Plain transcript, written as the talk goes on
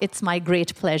It's my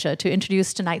great pleasure to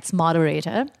introduce tonight's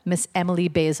moderator, Ms. Emily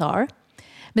Bazar.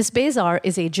 Ms. Bazar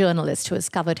is a journalist who has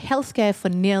covered healthcare for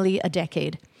nearly a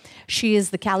decade. She is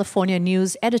the California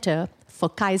news editor for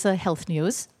Kaiser Health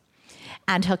News,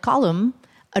 and her column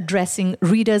addressing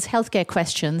readers' healthcare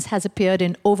questions has appeared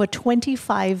in over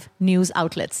 25 news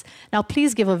outlets. Now,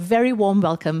 please give a very warm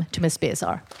welcome to Ms.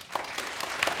 Bazar.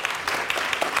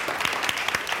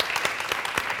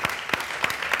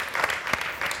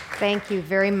 Thank you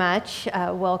very much.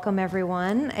 Welcome,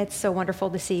 everyone. It's so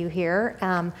wonderful to see you here.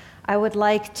 I would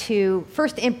like to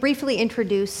first briefly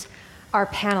introduce our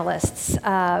panelists.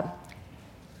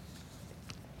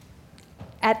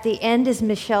 At the end is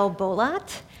Michelle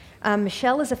Bholat.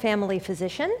 Michelle is a family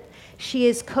physician. She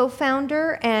is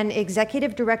co-founder and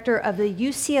executive director of the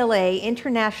UCLA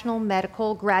International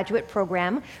Medical Graduate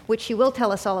Program, which she will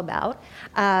tell us all about.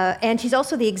 And she's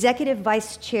also the executive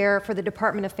vice chair for the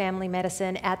Department of Family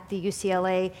Medicine at the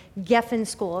UCLA Geffen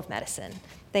School of Medicine.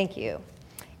 Thank you.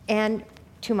 And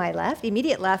to my left,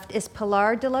 immediate left, is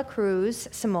Pilar de la Cruz,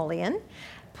 Samoulian.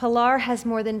 Pilar has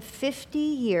more than 50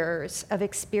 years of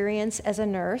experience as a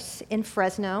nurse in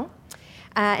Fresno.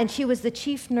 And she was the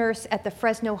chief nurse at the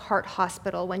Fresno Heart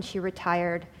Hospital when she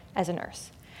retired as a nurse.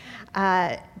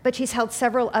 But she's held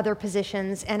several other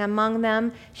positions, and among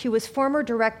them, she was former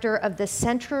director of the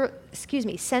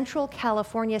Central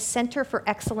California Center for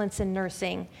Excellence in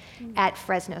Nursing at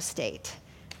Fresno State.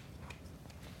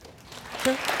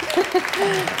 Sure.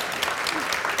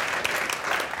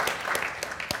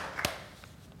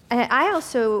 I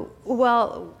also,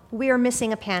 we are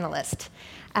missing a panelist.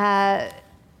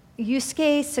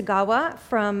 Yusuke Sagawa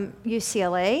from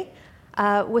UCLA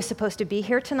was supposed to be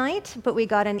here tonight, but we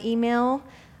got an email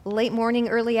late morning,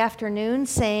 early afternoon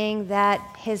saying that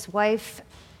his wife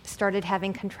started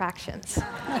having contractions.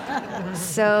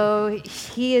 So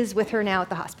he is with her now at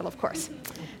the hospital, of course.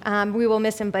 We will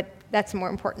miss him, but that's more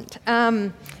important.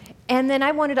 And then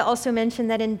I wanted to also mention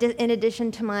that in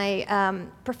addition to my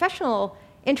professional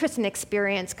interest and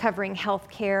experience covering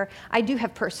healthcare, I do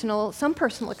have some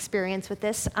personal experience with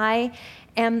this. I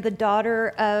am the daughter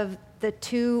of the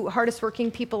two hardest working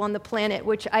people on the planet,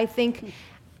 which I think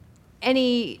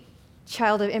any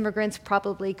child of immigrants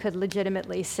probably could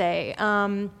legitimately say.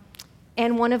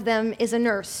 And one of them is a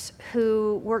nurse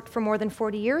who worked for more than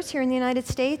 40 years here in the United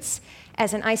States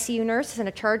as an ICU nurse and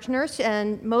a charge nurse,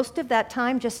 and most of that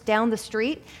time just down the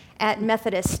street at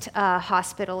Methodist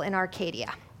Hospital in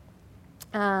Arcadia.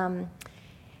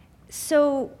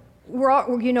 So we're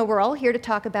all here to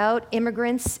talk about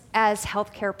immigrants as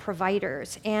healthcare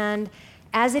providers. And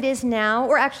as it is now,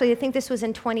 or actually I think this was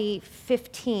in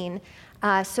 2015,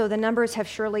 so the numbers have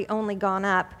surely only gone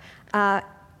up,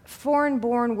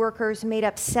 foreign-born workers made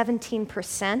up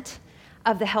 17%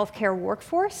 of the healthcare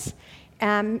workforce.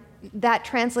 That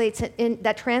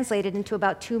translated into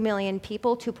about 2 million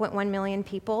people, 2.1 million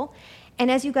people. And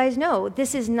as you guys know,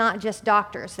 this is not just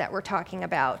doctors that we're talking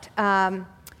about.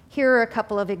 Here are a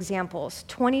couple of examples.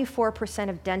 24%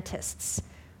 of dentists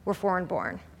were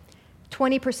foreign-born,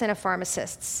 20% of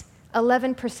pharmacists,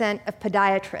 11% of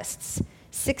podiatrists,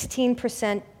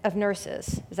 16% of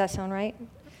nurses. Does that sound right?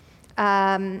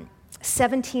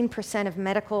 17% of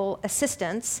medical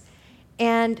assistants,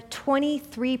 and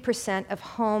 23% of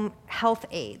home health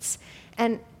aides.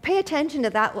 And pay attention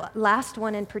to that last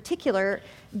one in particular,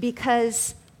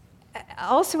 because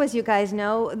also, as you guys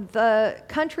know, the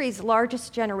country's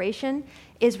largest generation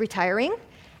is retiring,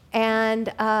 and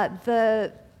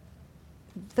the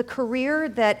career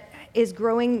that is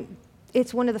growing,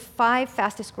 it's one of the 5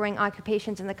 fastest growing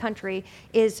occupations in the country,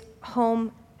 is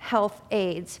home health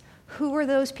aides. Who are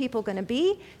those people going to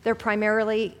be? They're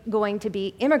primarily going to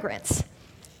be immigrants.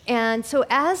 And so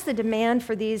as the demand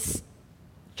for these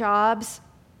jobs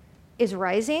is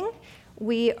rising,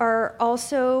 we are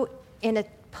also in a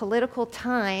political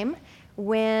time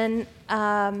when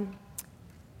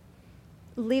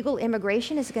legal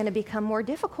immigration is going to become more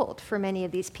difficult for many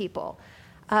of these people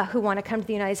who want to come to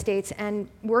the United States and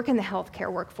work in the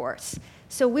healthcare workforce.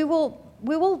 So we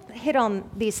will hit on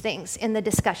these things in the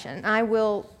discussion. I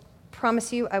will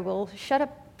promise you I will shut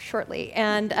up shortly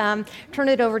and turn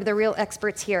it over to the real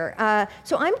experts here.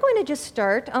 So I'm going to just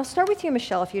start. I'll start with you,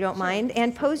 Michelle, if you don't mind,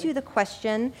 and pose you the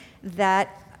question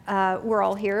that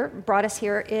brought us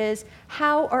here is,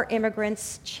 how are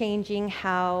immigrants changing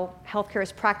how healthcare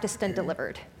is practiced and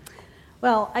delivered?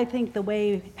 Well, I think the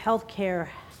way healthcare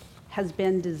has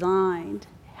been designed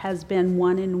has been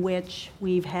one in which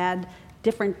we've had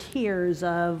different tiers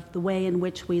of the way in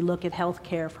which we look at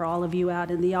healthcare for all of you out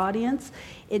in the audience.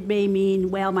 It may mean,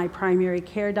 well, my primary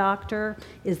care doctor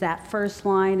is that first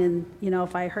line, and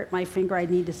if I hurt my finger, I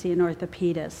need to see an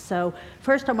orthopedist. So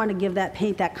first I want to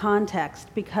paint that context,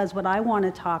 because what I want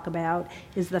to talk about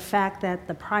is the fact that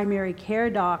the primary care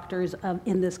doctors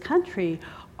in this country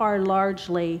are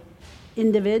largely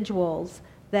individuals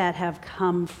that have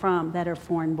that are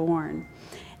foreign born.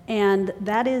 And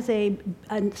that is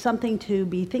something to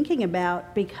be thinking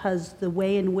about, because the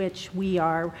way in which we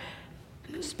are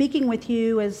speaking with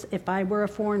you as if I were a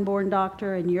foreign-born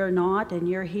doctor and you're not, and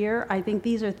you're here, I think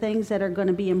these are things that are going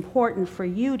to be important for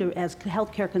you as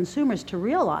healthcare consumers to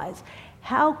realize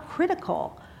how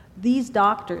critical these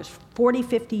doctors 40,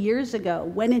 50 years ago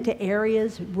went into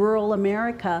areas, rural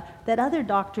America, that other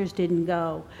doctors didn't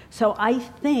go. So I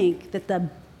think that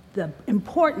the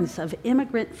importance of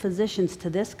immigrant physicians to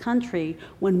this country,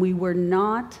 when we were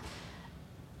not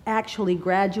actually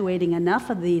graduating enough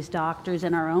of these doctors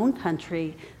in our own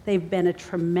country, they've been a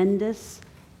tremendous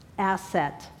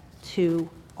asset to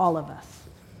all of us.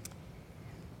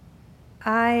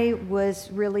 I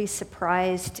was really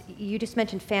surprised. You just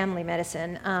mentioned family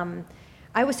medicine.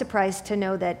 I was surprised to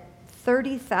know that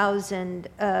 30,000,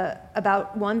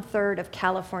 about 1/3 of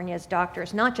California's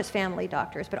doctors, not just family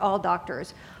doctors, but all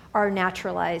doctors, are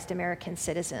naturalized American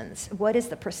citizens. What is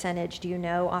the percentage, do you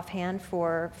know offhand,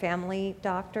 for family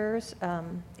doctors?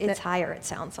 It's higher, it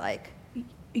sounds like.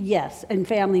 Yes, in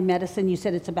family medicine, you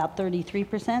said it's about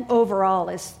 33%? Overall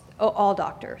is all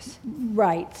doctors.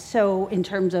 Right, so in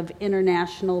terms of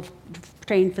international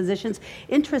trained physicians,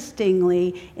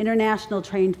 interestingly, international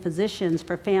trained physicians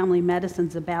for family medicine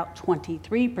is about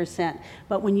 23%,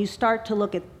 but when you start to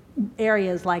look at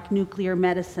areas like nuclear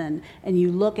medicine, and you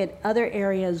look at other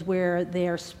areas where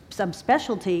they're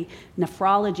subspecialty,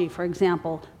 nephrology, for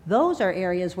example, those are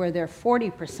areas where they're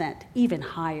 40%, even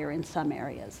higher in some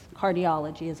areas.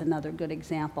 Cardiology is another good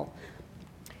example.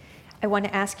 I want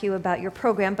to ask you about your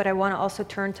program, but I want to also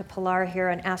turn to Pilar here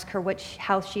and ask her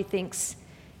how she thinks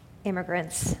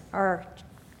immigrants are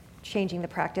changing the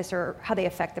practice, or how they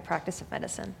affect the practice of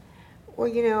medicine. Well,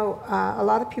 a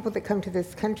lot of people that come to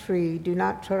this country do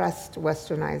not trust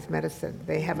westernized medicine.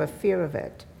 They have a fear of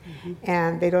it,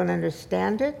 and they don't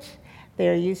understand it.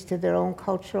 They're used to their own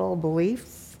cultural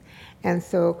beliefs, and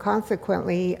so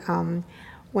consequently,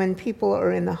 when people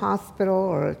are in the hospital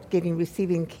or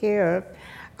receiving care,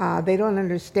 they don't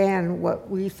understand what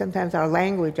sometimes our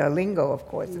language, our lingo, of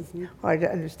course, is hard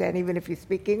to understand, even if you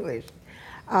speak English.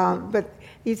 But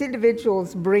these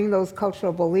individuals bring those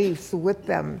cultural beliefs with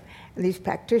them, and these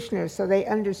practitioners, so they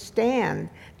understand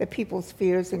the people's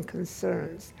fears and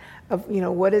concerns of,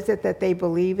 what is it that they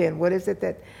believe in, what is it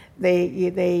that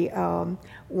they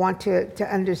want to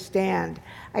understand.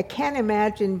 I can't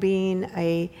imagine being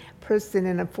a person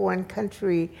in a foreign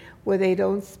country where they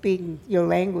don't speak your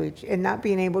language and not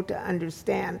being able to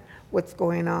understand what's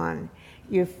going on.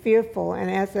 You're fearful,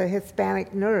 and as a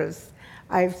Hispanic nurse,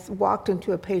 I've walked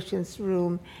into a patient's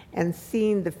room and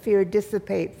seen the fear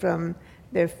dissipate from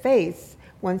their face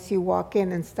once you walk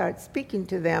in and start speaking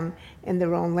to them in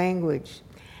their own language.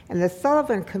 And the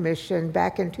Sullivan Commission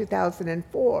back in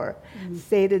 2004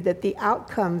 stated that the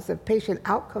patient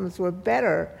outcomes were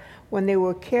better when they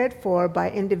were cared for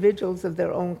by individuals of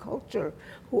their own culture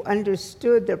who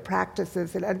understood their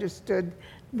practices and understood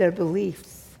their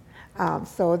beliefs.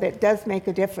 So that does make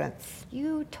a difference.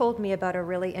 You told me about a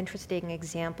really interesting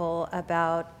example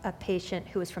about a patient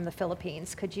who was from the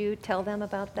Philippines. Could you tell them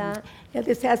about that? Yeah,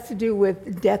 this has to do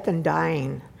with death and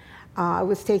dying. I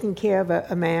was taking care of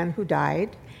a man who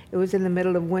died. It was in the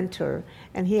middle of winter,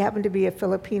 and he happened to be a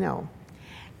Filipino.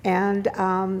 And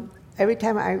every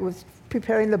time I was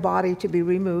preparing the body to be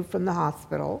removed from the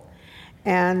hospital,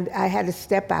 and I had to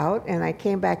step out, and I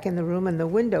came back in the room, and the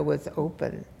window was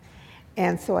open.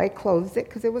 And so I closed it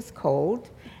because it was cold.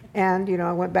 And,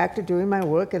 I went back to doing my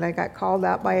work, and I got called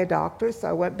out by a doctor, so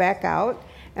I went back out,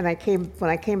 and when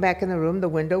I came back in the room, the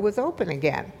window was open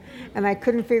again. And I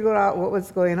couldn't figure out what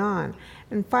was going on.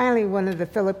 And finally, one of the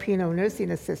Filipino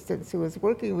nursing assistants who was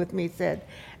working with me said,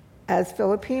 as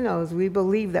Filipinos, we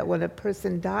believe that when a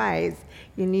person dies,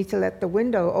 you need to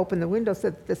open the window so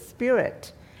that the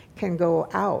spirit can go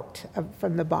out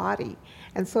from the body.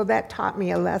 And so that taught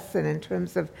me a lesson in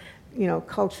terms of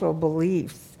cultural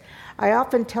beliefs. I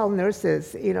often tell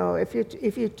nurses,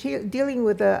 if you're dealing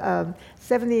with a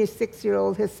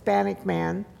 76-year-old Hispanic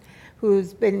man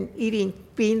who's been eating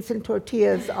beans and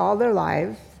tortillas all their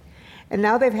lives, and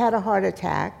now they've had a heart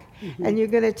attack, and you're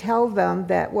going to tell them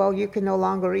that, well, you can no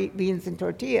longer eat beans and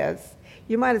tortillas,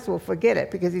 you might as well forget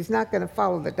it, because he's not going to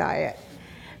follow the diet.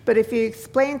 But if you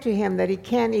explain to him that he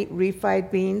can't eat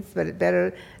refried beans, but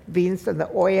better beans from the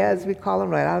olla, as we call them,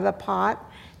 right out of the pot,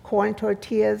 corn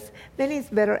tortillas, then he's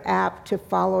better apt to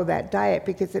follow that diet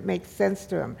because it makes sense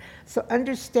to him. So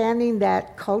understanding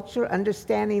that culture,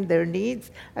 understanding their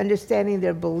needs, understanding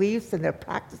their beliefs and their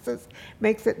practices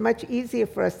makes it much easier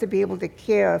for us to be able to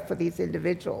care for these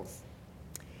individuals.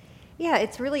 Yeah,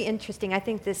 it's really interesting. I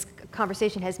think this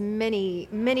conversation has many,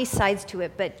 many sides to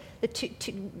it, but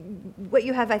what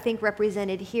you have, I think,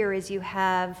 represented here is you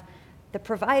have the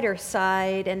provider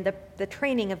side and the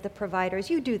training of the providers.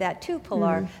 You do that too,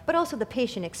 Pilar, but also the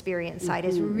patient experience side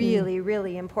is really,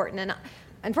 really important. And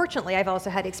unfortunately, I've also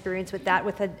had experience with that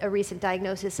with a recent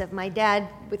diagnosis of my dad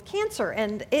with cancer,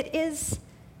 and it is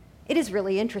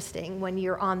really interesting when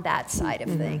you're on that side of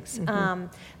things.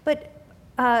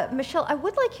 But Michelle, I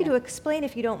would like you to explain,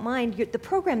 if you don't mind, the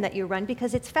program that you run,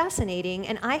 because it's fascinating,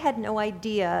 and I had no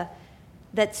idea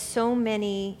that so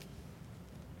many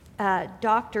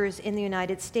doctors in the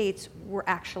United States were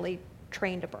actually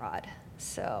trained abroad.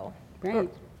 So, right.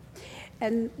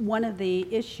 And one of the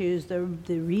issues, the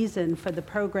reason for the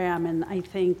program, and I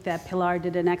think that Pilar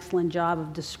did an excellent job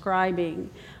of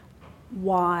describing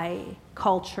why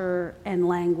culture and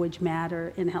language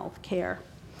matter in healthcare.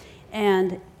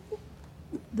 And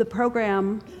the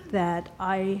program that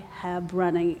I have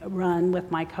run with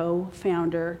my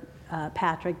co-founder,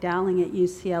 Patrick Dowling at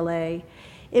UCLA,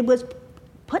 it was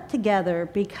put together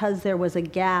because there was a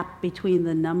gap between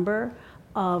the number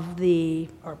of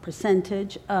or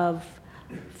percentage of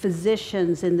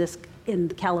physicians in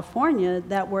California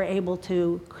that were able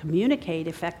to communicate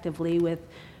effectively with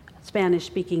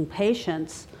Spanish-speaking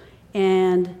patients.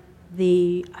 And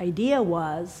the idea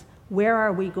was, where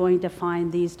are we going to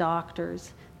find these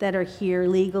doctors that are here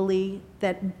legally,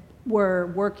 that were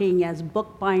working as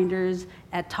bookbinders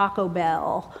at Taco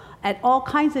Bell, at all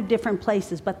kinds of different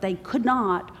places, but they could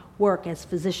not work as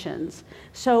physicians.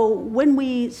 So when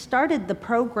we started the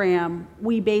program,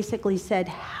 we basically said,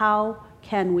 how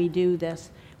can we do this?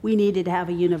 We needed to have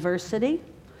a university.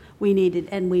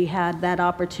 And we had that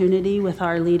opportunity with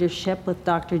our leadership with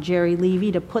Dr. Jerry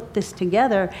Levy to put this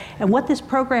together. And what this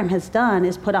program has done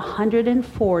is put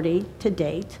 140 to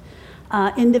date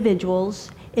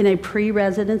individuals in a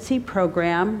pre-residency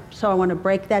program. So I want to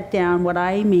break that down, what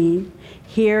I mean.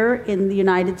 Here in the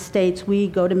United States, we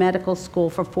go to medical school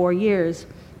for 4 years,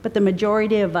 but the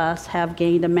majority of us have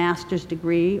gained a master's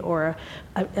degree or,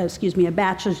 a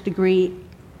bachelor's degree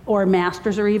or a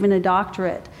master's or even a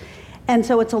doctorate. And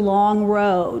so it's a long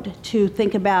road to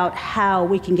think about how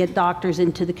we can get doctors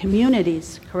into the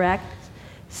communities, correct?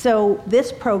 So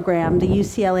this program, the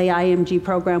UCLA IMG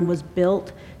program, was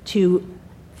built to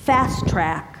fast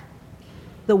track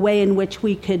the way in which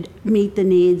we could meet the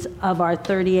needs of our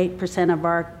 38% of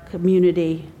our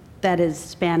community that is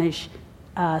Spanish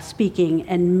speaking,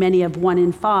 and many of 1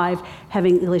 in 5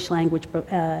 having English language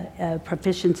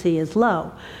proficiency is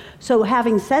low. So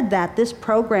having said that, this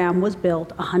program was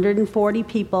built, 140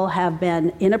 people have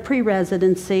been in a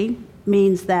pre-residency,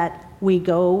 means that we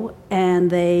go and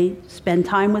they spend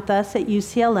time with us at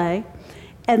UCLA,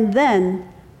 and then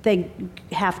they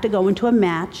have to go into a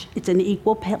match. It's an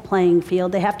equal playing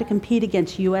field. They have to compete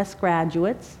against US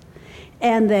graduates,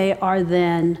 and they are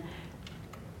then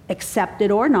accepted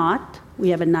or not. We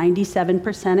have a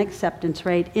 97% acceptance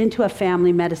rate into a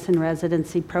family medicine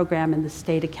residency program in the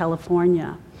state of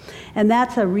California. And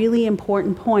that's a really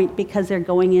important point because they're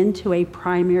going into a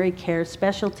primary care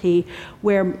specialty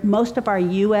where most of our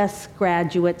US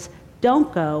graduates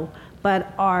don't go,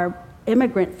 but our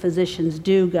immigrant physicians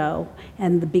do go.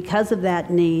 And because of that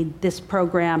need, this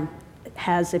program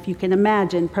has, if you can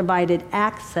imagine, provided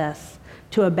access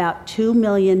to about 2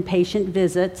 million patient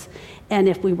visits. And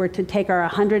if we were to take our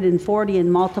 140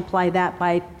 and multiply that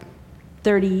by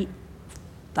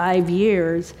 35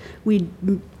 years, we'd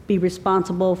be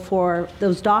responsible for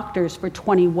those doctors for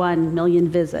 21 million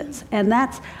visits. And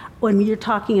that's when you're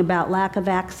talking about lack of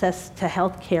access to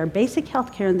healthcare, basic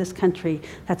healthcare in this country,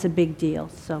 that's a big deal.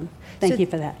 So thank you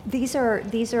for that. These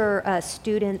are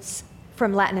students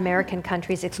from Latin American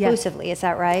countries exclusively, yes. Is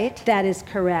that right? That is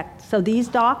correct. So these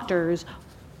doctors,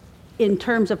 in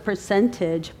terms of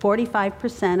percentage,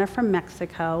 45% are from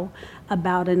Mexico,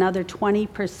 about another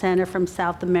 20% are from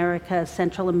South America,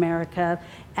 Central America,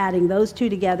 adding those two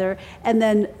together. And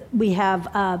then we have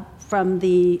from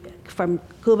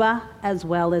Cuba as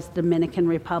well as Dominican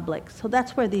Republic. So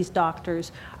that's where these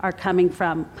doctors are coming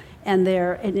from. And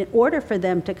in order for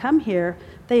them to come here,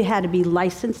 they had to be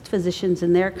licensed physicians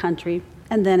in their country,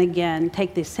 and then again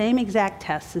take the same exact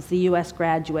tests as the U.S.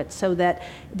 graduates, so that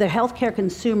the healthcare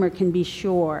consumer can be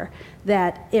sure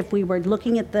that if we were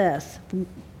looking at this,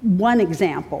 one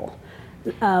example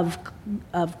of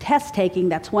test taking,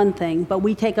 that's one thing, but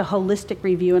we take a holistic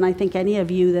review, and I think any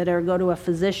of you that go to a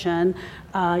physician,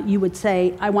 you would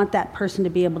say, I want that person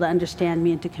to be able to understand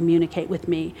me and to communicate with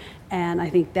me. And I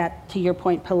think that, to your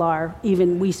point, Pilar,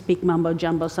 even we speak mumbo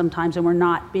jumbo sometimes, and we're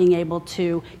not being able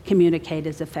to communicate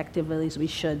as effectively as we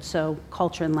should. So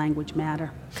culture and language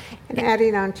matter. And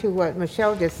adding on to what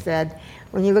Michelle just said,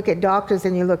 when you look at doctors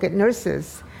and you look at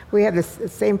nurses, we have the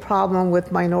same problem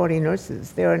with minority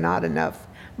nurses. There are not enough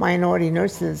minority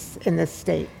nurses in this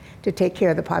state to take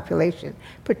care of the population,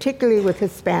 particularly with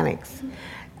Hispanics.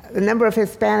 The number of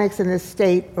Hispanics in this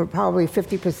state are probably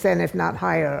 50%, if not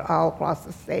higher, all across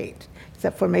the state,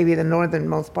 except for maybe the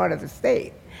northernmost part of the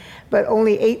state. But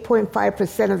only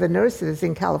 8.5% of the nurses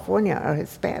in California are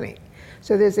Hispanic.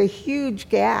 So there's a huge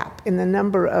gap in the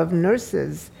number of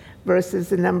nurses versus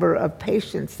the number of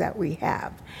patients that we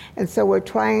have. And so we're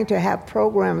trying to have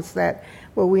programs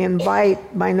where we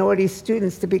invite minority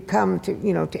students to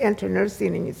to enter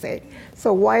nursing, and you say,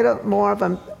 so why don't more of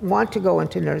them want to go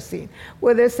into nursing?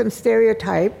 Well, there's some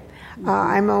stereotype.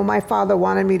 I know my father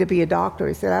wanted me to be a doctor.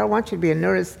 He said, I don't want you to be a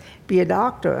nurse, be a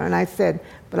doctor. And I said,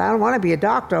 but I don't want to be a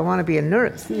doctor, I want to be a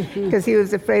nurse. Because he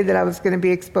was afraid that I was going to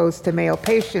be exposed to male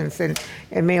patients and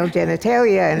male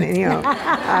genitalia, and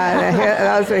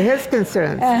those were his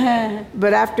concerns.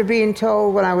 But after being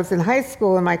told when I was in high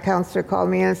school, and my counselor called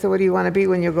me in and said, what do you want to be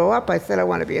when you grow up? I said, I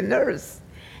want to be a nurse.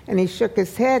 And he shook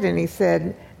his head and he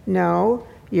said, no,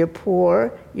 you're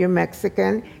poor, you're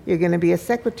Mexican, you're going to be a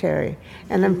secretary.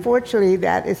 And unfortunately,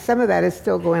 some of that is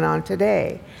still going on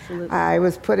today. Absolutely. I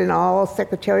was put in all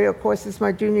secretarial courses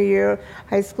my junior year of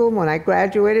high school. When I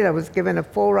graduated, I was given a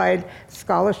full ride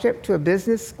scholarship to a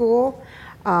business school.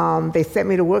 They sent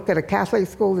me to work at a Catholic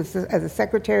school as a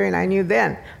secretary, and I knew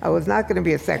then I was not going to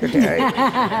be a secretary.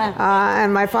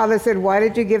 And my father said, why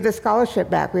did you give the scholarship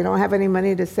back? We don't have any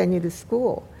money to send you to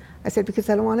school. I said, because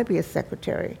I don't want to be a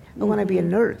secretary. I want to be a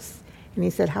nurse. And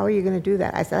he said, how are you going to do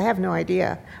that? I said, I have no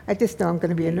idea. I just know I'm going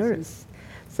to be a nurse.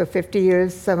 So 50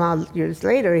 years, some odd years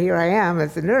later, here I am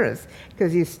as a nurse,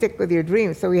 because you stick with your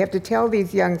dreams. So we have to tell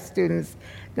these young students,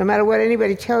 no matter what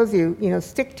anybody tells you,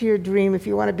 stick to your dream. If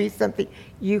you want to be something,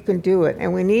 you can do it.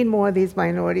 And we need more of these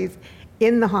minorities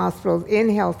in the hospitals, in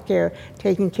healthcare,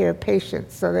 taking care of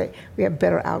patients so that we have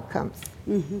better outcomes.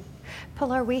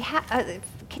 Pilar,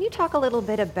 can you talk a little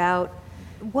bit about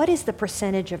what is the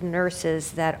percentage of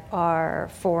nurses that are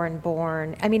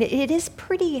foreign-born? I mean, it is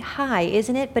pretty high,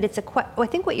 isn't it? But I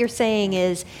think what you're saying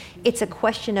is it's a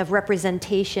question of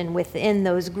representation within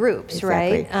those groups,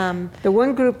 exactly. Right? The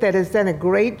one group that has done a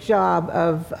great job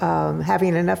of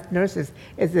having enough nurses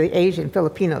is the Asian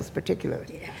Filipinos,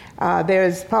 particularly. Yeah.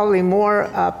 There's probably more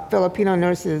Filipino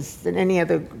nurses than any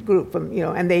other group,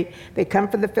 and they come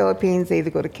from the Philippines. They either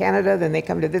go to Canada, then they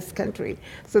come to this country.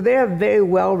 So they're very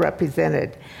well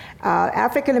represented.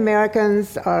 African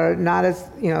Americans are not as,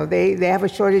 they have a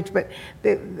shortage, but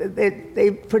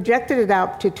they projected it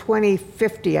out to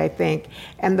 2050, I think.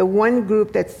 And the one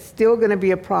group that's still going to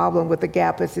be a problem with the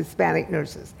gap is Hispanic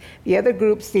nurses. The other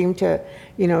groups seem to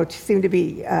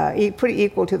be pretty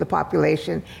equal to the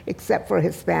population, except for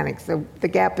Hispanics. So the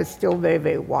gap is still very,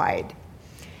 very wide.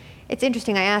 It's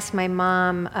interesting. I asked my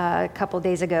mom a couple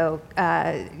days ago,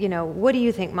 what do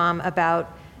you think, Mom,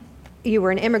 about you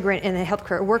were an immigrant in the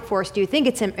healthcare workforce. Do you think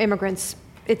it's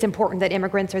important that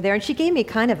immigrants are there? And she gave me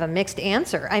kind of a mixed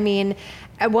answer. I mean,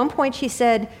 at one point she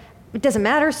said, it doesn't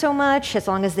matter so much as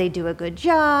long as they do a good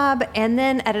job. And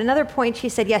then at another point she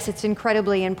said, yes, it's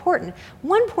incredibly important.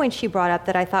 One point she brought up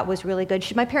that I thought was really good,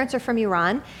 my parents are from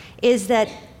Iran, is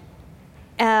that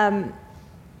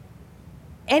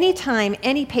anytime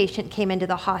any patient came into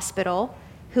the hospital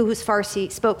who was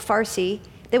spoke Farsi,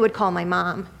 they would call my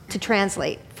mom to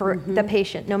translate for the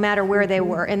patient, no matter where they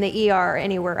were, in the ER or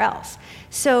anywhere else.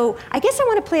 So I guess I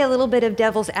want to play a little bit of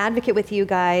devil's advocate with you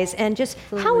guys, and just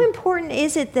how important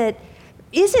is it that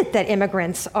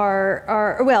immigrants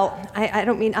are well, I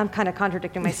don't mean, I'm kind of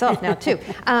contradicting myself now too,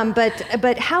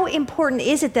 but how important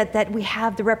is it that we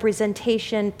have the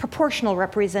representation, proportional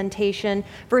representation,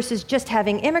 versus just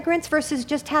having immigrants versus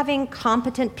just having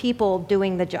competent people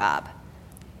doing the job?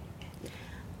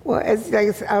 Well, as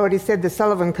I already said, the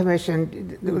Sullivan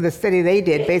Commission, the study they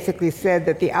did, basically said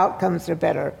that the outcomes are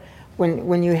better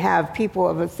when you have people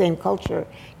of the same culture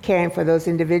caring for those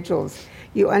individuals.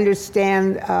 You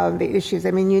understand the issues.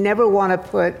 I mean, you never want to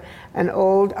put an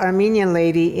old Armenian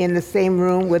lady in the same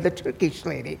room with a Turkish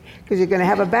lady, because you're going to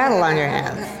have a battle on your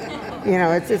hands.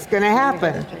 It's going to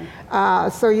happen.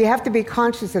 So you have to be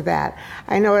conscious of that.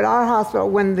 I know at our hospital,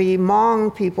 when the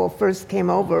Hmong people first came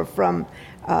over from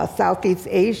Southeast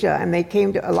Asia, and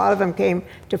a lot of them came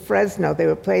to Fresno. They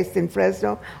were placed in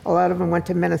Fresno. A lot of them went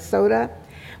to Minnesota.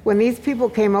 When these people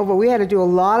came over, we had to do a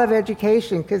lot of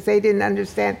education because they didn't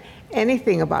understand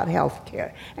anything about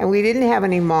healthcare. And we didn't have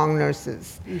any Hmong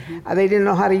nurses. They didn't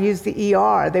know how to use the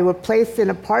ER. They were placed in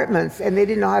apartments and they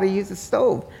didn't know how to use a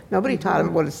stove. Nobody taught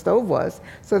them what a stove was.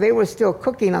 So they were still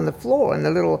cooking on the floor in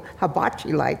the little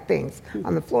hibachi-like things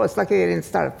on the floor. It's lucky they didn't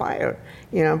start a fire,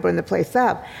 burn the place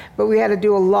up. But we had to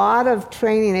do a lot of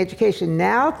training and education.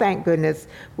 Now, thank goodness,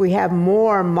 we have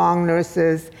more Hmong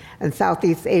nurses and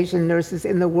Southeast Asian nurses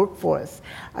in the workforce.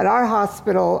 At our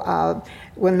hospital,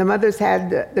 when the mothers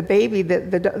had the baby,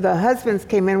 the husbands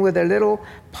came in with a little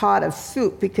pot of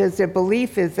soup because their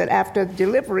belief is that after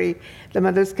delivery, the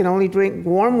mothers can only drink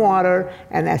warm water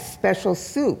and a special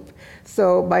soup.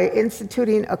 So by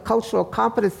instituting a cultural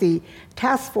competency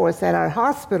task force at our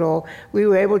hospital, we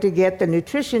were able to get the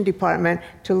nutrition department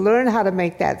to learn how to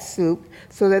make that soup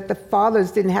so that the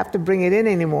fathers didn't have to bring it in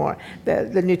anymore.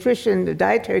 The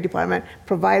dietary department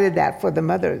provided that for the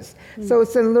mothers. So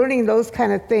it's in learning those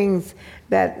kind of things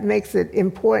that makes it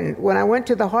important. When I went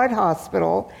to the heart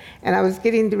hospital and I was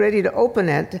getting ready to open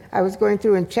it, I was going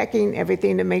through and checking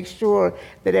everything to make sure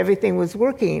that everything was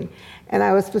working. And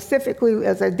I was specifically,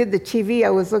 as I did the TV, I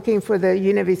was looking for the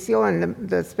Univision,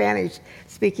 the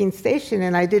Spanish-speaking station,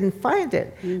 and I didn't find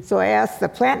it. So I asked the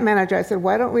plant manager, I said,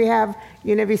 why don't we have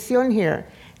Univision here?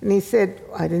 And he said,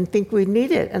 I didn't think we'd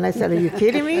need it. And I said, are you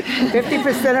kidding me?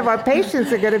 50% of our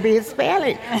patients are going to be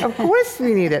Hispanic. Of course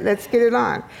we need it. Let's get it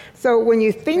on. So when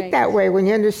you think that way, when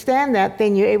you understand that,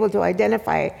 then you're able to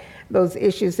identify those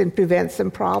issues and prevent some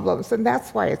problems. And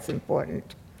that's why it's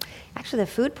important. Actually,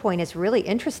 the food point is really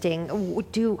interesting.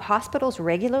 Do hospitals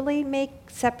regularly make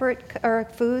separate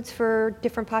foods for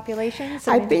different populations?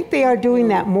 I think they are doing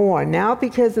that more now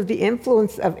because of the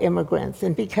influence of immigrants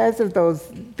and because of those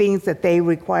things that they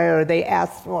require or they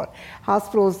ask for.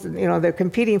 Hospitals, they're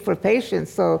competing for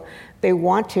patients, so they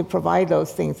want to provide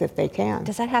those things if they can.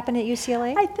 Does that happen at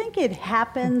UCLA? I think it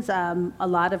happens a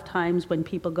lot of times when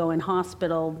people go in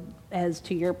hospital, as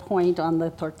to your point on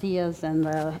the tortillas and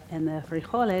the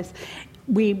frijoles.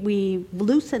 We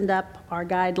loosened up our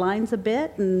guidelines a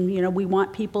bit, and we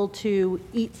want people to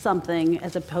eat something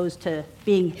as opposed to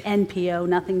being NPO,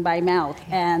 nothing by mouth.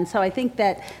 And so I think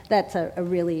that's a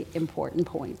really important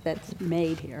point that's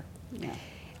made here. Yeah.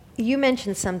 You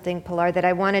mentioned something, Pilar, that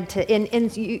I wanted to, in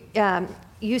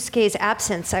Yusuke's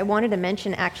absence, I wanted to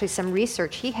mention actually some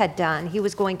research he had done. He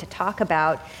was going to talk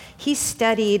about, he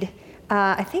studied,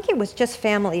 I think it was just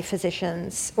family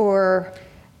physicians or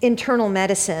internal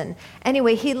medicine.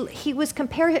 Anyway, he was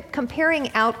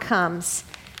comparing outcomes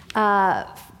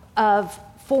of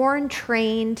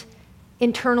foreign-trained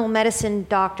internal medicine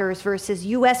doctors versus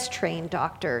US-trained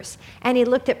doctors. And he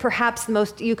looked at perhaps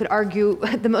you could argue,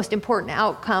 the most important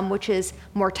outcome, which is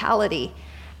mortality,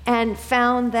 and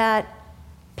found that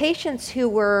patients who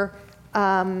were,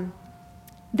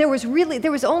 there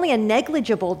was only a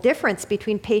negligible difference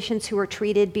between patients who were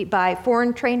treated by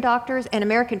foreign-trained doctors and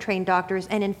American-trained doctors.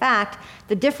 And in fact,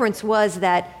 the difference was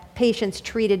that patients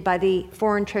treated by the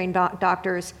foreign-trained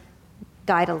doctors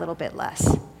died a little bit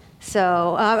less.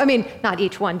 So, not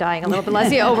each one dying a little bit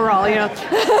less, overall,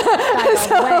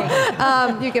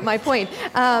 So, you get my point.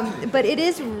 But it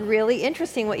is really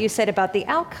interesting what you said about the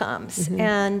outcomes.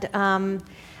 And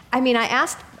I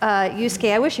asked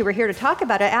Yusuke, I wish he were here to talk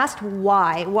about it, I asked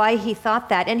why he thought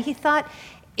that. And he thought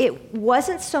it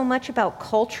wasn't so much about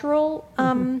cultural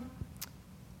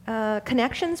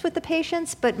connections with the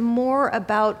patients, but more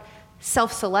about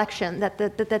self-selection, that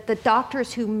the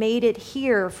doctors who made it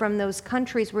here from those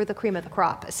countries were the cream of the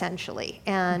crop, essentially.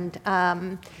 And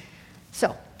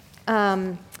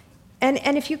and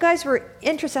if you guys were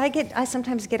interested, I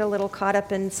sometimes get a little caught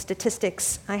up in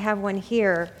statistics. I have one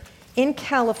here. In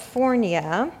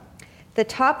California, the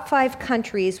top 5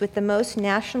 countries with the most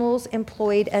nationals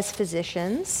employed as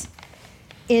physicians: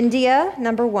 India,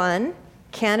 number 1,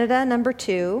 Canada, number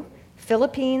 2,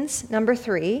 Philippines, number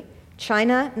 3,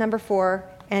 China, number 4,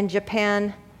 and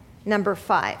Japan, number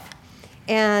 5.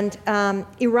 And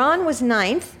Iran was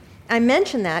 9th. I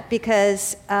mention that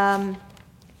because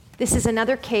this is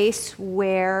another case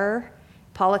where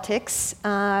politics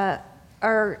are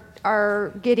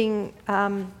getting,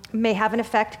 may have an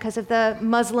effect because of the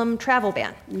Muslim travel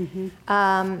ban.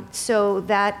 So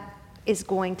that is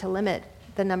going to limit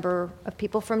the number of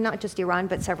people from not just Iran,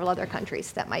 but several other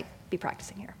countries that might be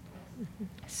practicing here.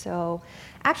 So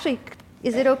actually,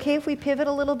 Is it okay if we pivot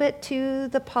a little bit to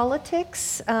the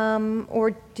politics?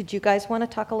 Or did you guys want to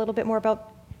talk a little bit more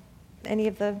about any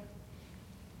of the...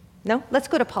 No? Let's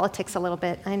go to politics a little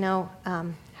bit. I know how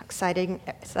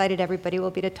excited everybody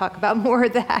will be to talk about more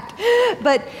of that.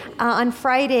 But on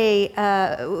Friday,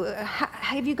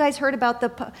 have you guys heard about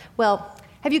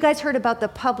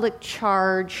the public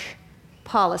charge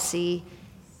policy?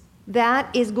 That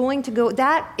is going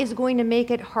to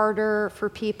make it harder for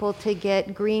people to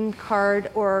get green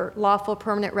card or lawful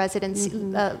permanent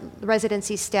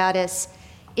residency status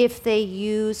if they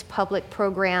use public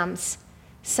programs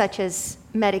such as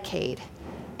Medicaid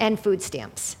and food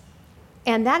stamps.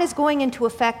 And that is going into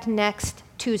effect next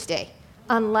Tuesday,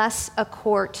 unless a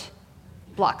court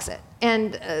blocks it.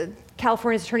 And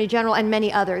California's Attorney General and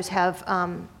many others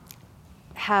are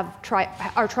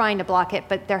trying to block it,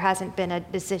 but there hasn't been a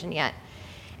decision yet.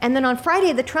 And then on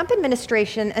Friday, the Trump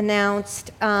administration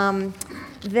announced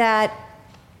that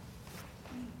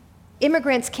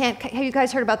immigrants can't, have you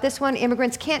guys heard about this one?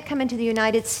 Immigrants can't come into the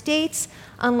United States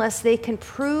unless they can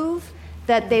prove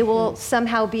that they will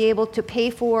somehow be able to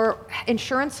pay for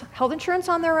insurance, health insurance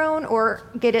on their own, or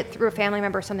get it through a family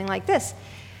member or something like this.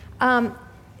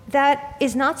 That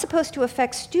is not supposed to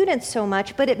affect students so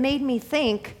much, but it made me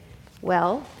think,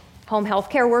 well, home health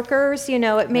care workers,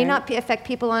 it may not affect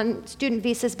people on student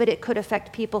visas, but it could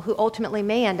affect people who ultimately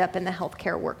may end up in the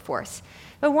healthcare workforce.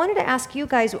 I wanted to ask you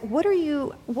guys, what are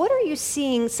you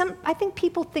seeing? I think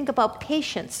people think about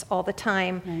patients all the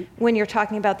time when you're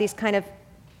talking about these kind of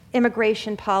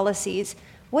immigration policies.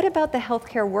 What about the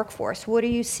healthcare workforce? What are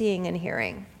you seeing and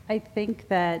hearing? I think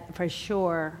that for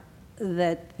sure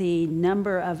that the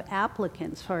number of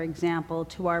applicants, for example,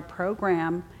 to our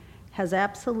program has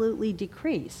absolutely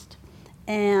decreased.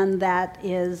 And that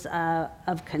is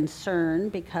of concern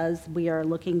because we are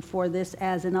looking for this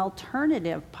as an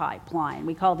alternative pipeline.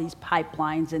 We call these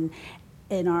pipelines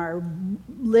in our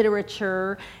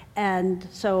literature. And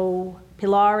so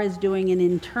Pilar is doing an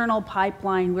internal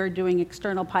pipeline. We're doing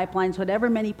external pipelines, whatever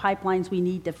many pipelines we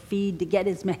need to feed to get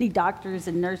as many doctors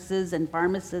and nurses and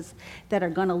pharmacists that are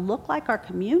going to look like our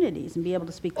communities and be able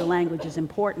to speak the language is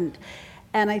important.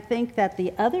 And I think that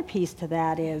the other piece to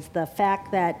that is the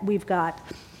fact that we've got,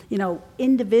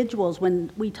 individuals,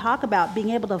 when we talk about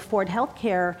being able to afford health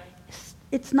care,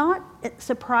 it's not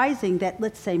surprising that,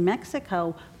 let's say,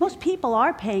 Mexico, most people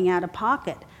are paying out of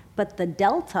pocket, but the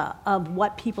delta of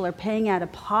what people are paying out of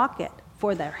pocket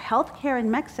for their health care in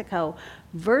Mexico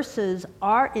versus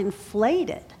our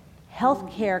inflated health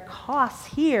care costs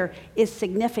here is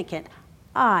significant.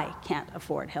 I can't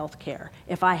afford health care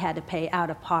if I had to pay out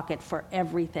of pocket for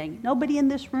everything. Nobody in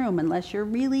this room, unless you're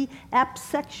really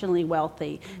exceptionally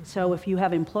wealthy. So if you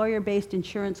have employer-based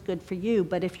insurance, good for you.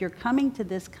 But if you're coming to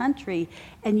this country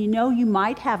and you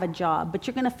might have a job, but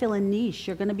you're going to fill a niche,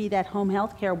 you're going to be that home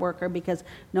health care worker because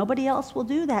nobody else will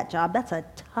do that job. That's a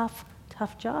tough,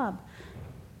 tough job.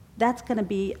 That's going to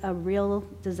be a real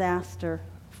disaster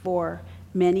for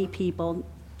many people,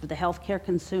 for the healthcare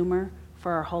consumer,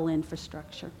 for our whole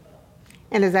infrastructure.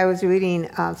 And as I was reading,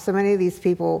 so many of these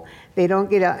people, they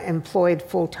don't get employed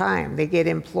full-time. They get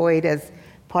employed as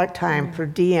part-time, per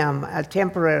diem,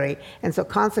 temporary. And so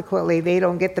consequently, they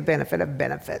don't get the benefit of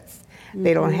benefits.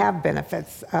 They don't have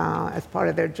benefits as part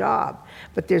of their job.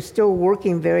 But they're still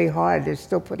working very hard. They're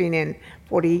still putting in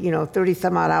 30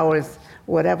 some odd hours,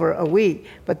 whatever, a week,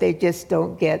 but they just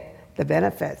don't get the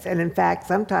benefits. And in fact,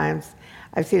 sometimes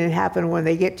I've seen it happen when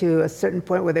they get to a certain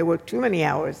point where they work too many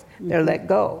hours, they're let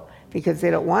go because they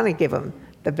don't want to give them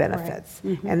the benefits.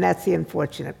 And that's the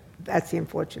unfortunate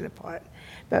part.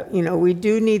 But we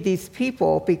do need these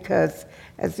people because,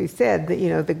 as we said,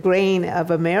 the grain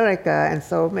of America, and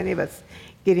so many of us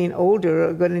getting older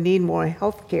are going to need more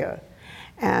health care.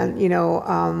 And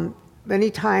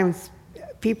many times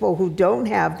people who don't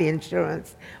have the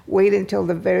insurance wait until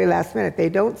the very last minute. They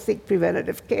don't seek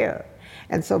preventative care.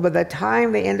 And so by the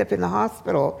time they end up in the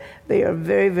hospital, they are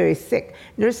very, very sick.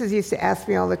 Nurses used to ask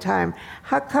me all the time,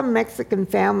 how come Mexican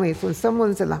families, when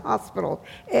someone's in the hospital,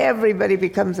 everybody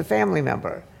becomes a family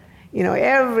member?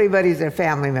 Everybody's their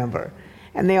family member.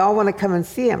 And they all want to come and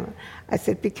see him. I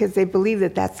said, because they believe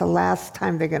that that's the last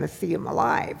time they're going to see him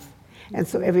alive. And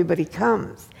so everybody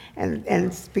comes. And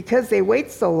it's because they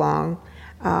wait so long,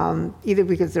 either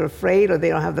because they're afraid or they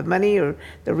don't have the money or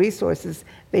the resources,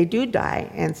 they do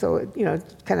die. And so, it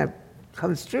kind of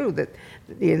comes true, that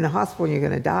you're in the hospital and you're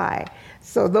going to die.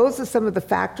 So those are some of the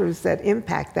factors that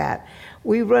impact that.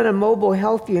 We run a mobile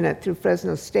health unit through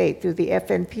Fresno State, through the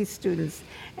FNP students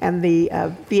and the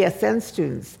BSN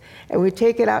students, and we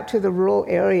take it out to the rural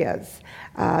areas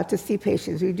to see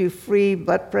patients. We do free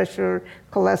blood pressure,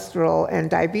 cholesterol, and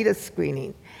diabetes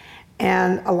screening.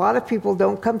 And a lot of people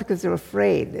don't come because they're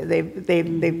afraid.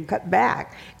 They've cut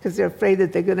back because they're afraid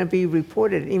that they're going to be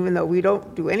reported, even though we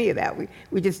don't do any of that.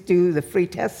 We just do the free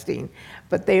testing.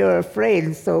 But they are afraid,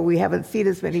 and so we haven't seen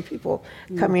as many people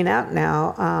coming out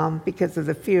now because of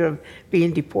the fear of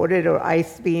being deported or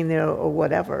ICE being there or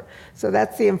whatever. So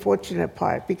that's the unfortunate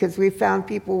part, because we found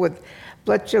people with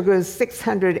blood sugars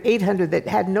 600, 800 that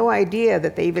had no idea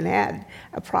that they even had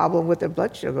a problem with their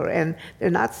blood sugar, and they're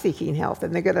not seeking health,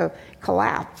 and they're going to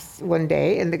collapse one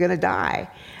day and they're going to die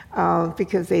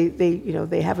because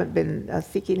they haven't been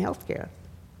seeking health care.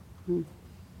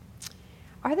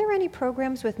 Are there any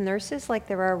programs with nurses like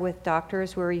there are with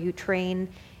doctors where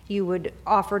you would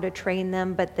offer to train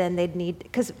them, but then they'd need,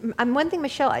 because one thing,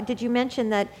 Michelle, did you mention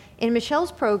that in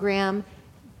Michelle's program,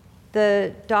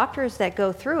 the doctors that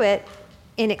go through it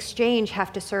in exchange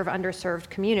have to serve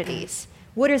underserved communities?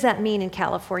 What does that mean in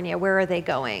California? Where are they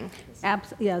going?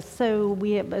 Yes, so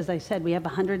we have, as I said, we have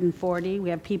 140. We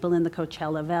have people in the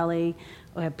Coachella Valley.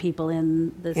 We have people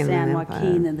in the San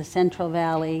Joaquin and the Central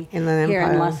Valley. Here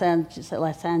in Los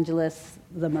Angeles,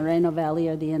 the Moreno Valley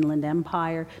or the Inland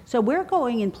Empire. So we're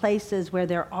going in places where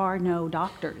there are no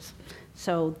doctors.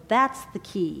 So that's the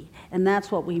key, and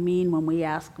that's what we mean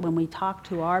when we talk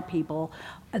to our people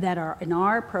that are in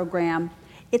our program.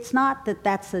 It's not that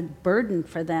that's a burden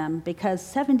for them, because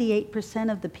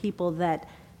 78% of the people that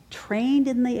trained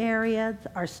in the area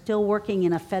are still working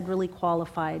in a federally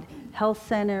qualified health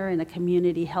center, in a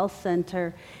community health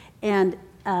center. And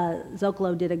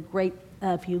Zócalo did a great,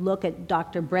 if you look at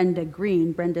Dr.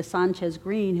 Brenda Sanchez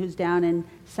Green, who's down in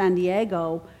San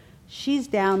Diego, she's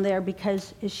down there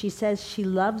because she says she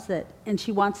loves it and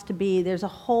she wants to be, there's a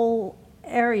whole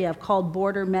area called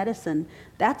border medicine.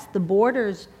 That's the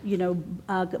borders,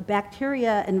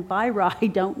 bacteria and viri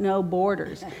don't know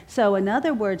borders. So in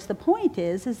other words, the point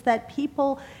is that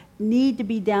people need to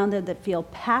be down there that feel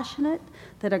passionate,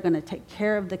 that are going to take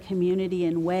care of the community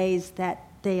in ways that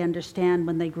they understand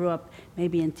when they grew up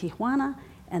maybe in Tijuana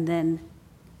and then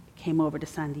came over to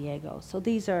San Diego. So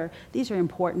these are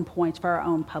important points for our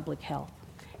own public health.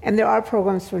 And there are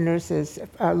programs for nurses,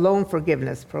 loan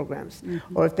forgiveness programs,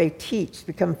 or if they teach,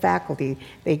 become faculty,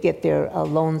 they get their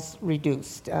loans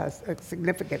reduced a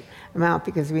significant amount,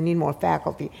 because we need more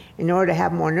faculty. In order to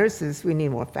have more nurses, we need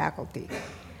more faculty.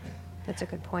 That's a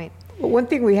good point. Well, one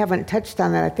thing we haven't touched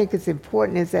on that I think is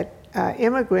important is that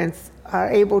immigrants are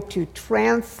able to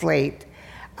translate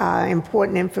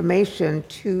important information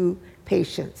to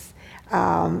patients.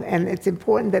 And it's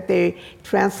important that they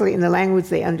translate in the language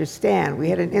they understand. We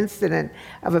had an incident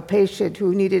of a patient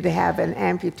who needed to have an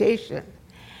amputation.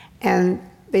 And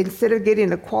instead of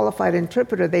getting a qualified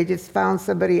interpreter, they just found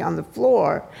somebody on the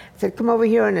floor, said, come over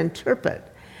here and interpret.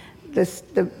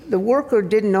 The worker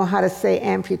didn't know how to say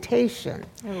amputation.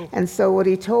 Oh. And so what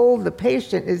he told the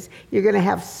patient is, you're going to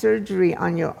have surgery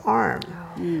on your arm.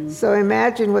 Oh. So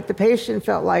imagine what the patient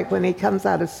felt like when he comes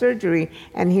out of surgery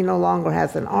and he no longer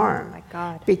has an arm. Oh my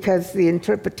God. Because the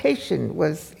interpretation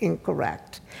was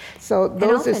incorrect. So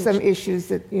those are some issues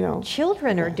that,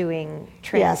 Children are doing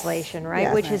translation, right?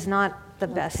 Yes. Which is not the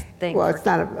best thing. Well,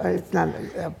 it's not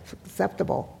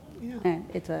acceptable. Yeah.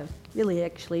 It's really,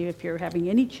 actually, if you're having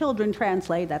any children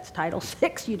translate, that's Title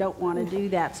VI. You don't want to do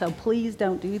that. So please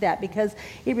don't do that, because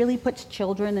it really puts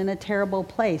children in a terrible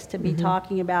place to be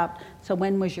talking about, so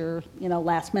when was your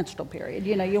last menstrual period?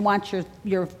 You want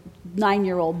your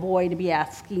 9-year-old boy to be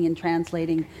asking and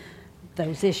translating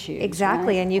those issues.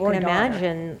 Exactly, right? and you can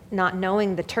imagine not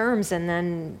knowing the terms and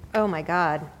then, oh my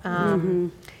God.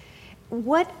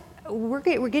 We're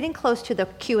getting close to the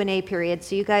Q&A period,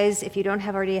 so you guys, if you don't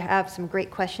already have some great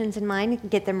questions in mind,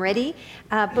 get them ready.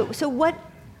 Do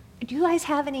you guys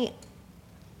have any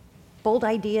bold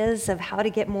ideas of how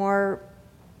to get more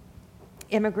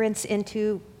immigrants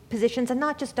into positions, and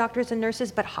not just doctors and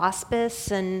nurses, but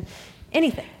hospice and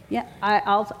anything? Yeah,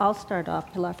 I'll start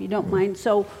off, Pilar, if you don't mind.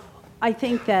 So I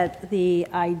think that the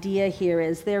idea here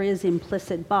is there is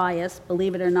implicit bias.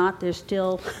 Believe it or not, there's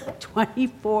still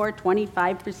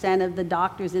 25% of the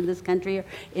doctors in this country are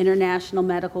international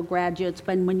medical graduates.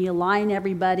 But when you line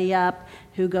everybody up,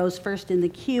 who goes first in the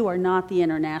queue are not the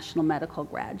international medical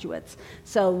graduates.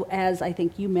 So as I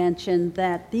think you mentioned,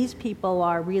 that these people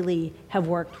have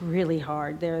worked really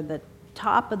hard. They're the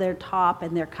top of their top,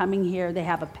 and they're coming here. They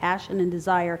have a passion and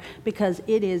desire because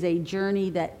it is a journey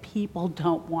that people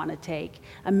don't want to take.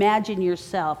 Imagine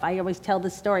yourself. I always tell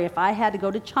this story. If I had to go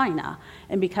to China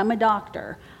and become a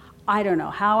doctor, I don't know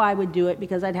how I would do it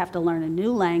because I'd have to learn a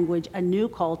new language, a new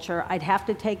culture. I'd have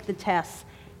to take the tests.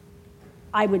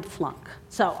 I would flunk.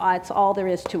 So that's all there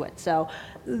is to it. So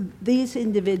these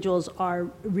individuals are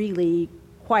really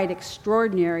quite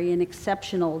extraordinary and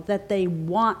exceptional that they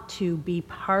want to be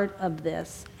part of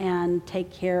this and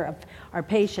take care of our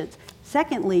patients.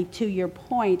 Secondly, to your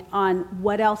point on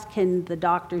what else can the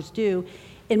doctors do,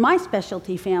 in my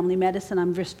specialty, family medicine,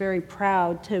 I'm just very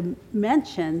proud to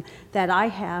mention that I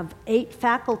have 8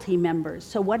 faculty members.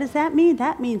 So what does that mean?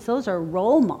 That means those are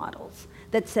role models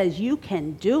that says you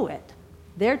can do it.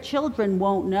 Their children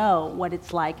won't know what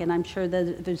it's like, and I'm sure that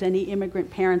if there's any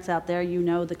immigrant parents out there, you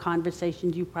know the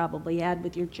conversations you probably had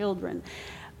with your children.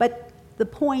 But the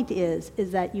point is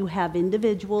that you have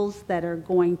individuals that are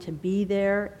going to be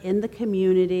there in the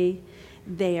community.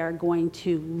 They are going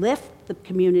to lift the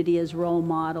community as role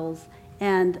models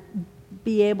and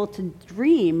be able to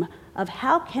dream of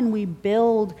how can we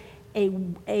build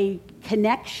a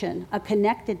connection, a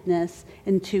connectedness,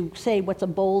 and to say what's a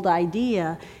bold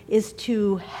idea is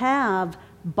to have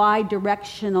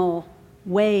bi-directional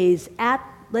ways at,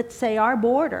 let's say, our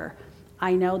border.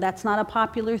 I know that's not a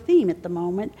popular theme at the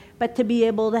moment, but to be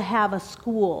able to have a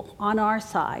school on our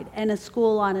side and a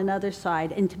school on another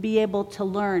side and to be able to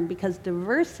learn, because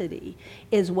diversity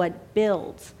is what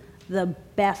builds the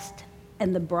best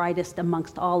and the brightest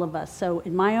amongst all of us. So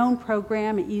in my own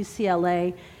program at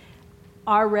UCLA,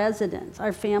 our residents,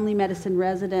 our family medicine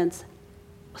residents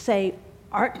say,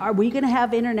 are we going to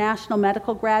have international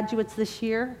medical graduates this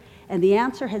year? And the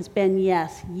answer has been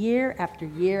yes, year after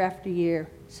year after year.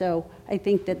 So I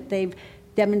think that they've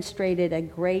demonstrated a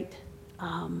great,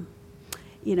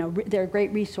 they're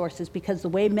great resources because the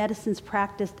way medicine's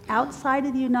practiced outside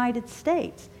of the United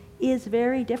States is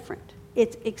very different.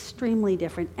 It's extremely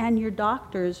different. And your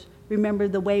doctors, remember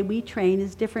the way we train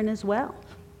is different as well,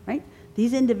 right?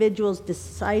 These individuals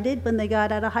decided when they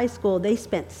got out of high school, they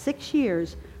spent 6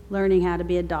 years learning how to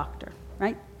be a doctor,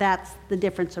 right? That's the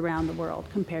difference around the world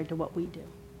compared to what we do.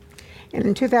 And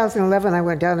in 2011, I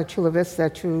went down to Chula Vista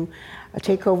to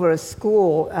take over a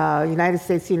school, United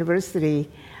States University,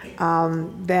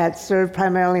 that served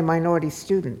primarily minority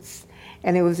students.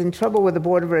 And it was in trouble with the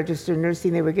Board of Registered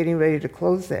Nursing. They were getting ready to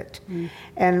close it.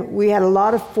 And we had a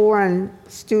lot of foreign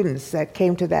students that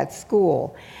came to that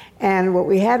school. And what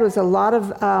we had was a lot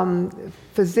of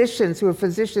physicians who were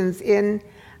physicians in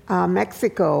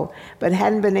Mexico, but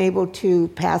hadn't been able to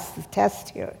pass the test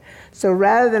here. So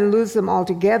rather than lose them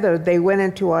altogether, they went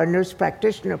into our nurse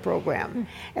practitioner program,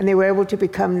 and they were able to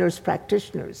become nurse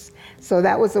practitioners. So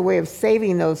that was a way of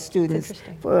saving those students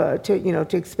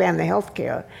to expand the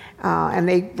healthcare. And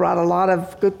they brought a lot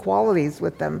of good qualities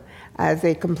with them as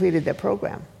they completed their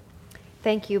program.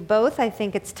 Thank you both. I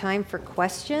think it's time for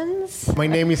questions. My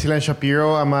name is Ilan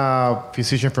Shapiro. I'm a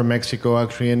physician from Mexico,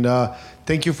 actually, and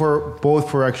thank you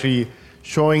for actually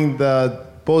showing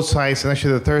both sides, and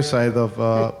actually the third side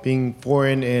of being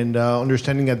foreign and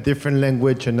understanding a different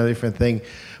language and a different thing.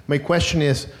 My question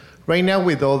is, right now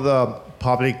with all the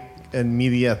public and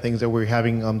media things that we're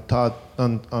having on top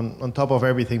of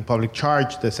everything, public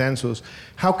charge, the census,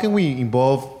 how can we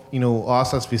involve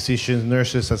us as physicians,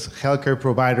 nurses, as healthcare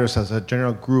providers, as a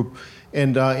general group,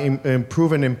 and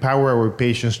improve and empower our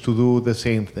patients to do the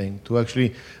same thing, to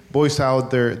actually voice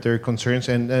out their concerns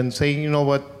and say,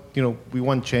 we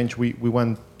want change, we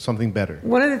want something better.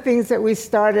 One of the things that we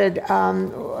started,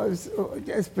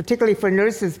 is particularly for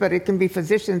nurses, but it can be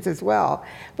physicians as well,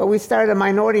 but we started a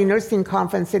minority nursing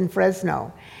conference in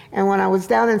Fresno. And when I was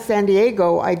down in San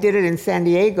Diego, I did it in San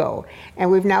Diego.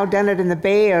 And we've now done it in the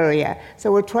Bay Area.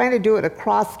 So we're trying to do it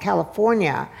across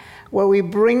California, where we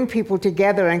bring people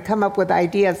together and come up with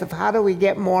ideas of how do we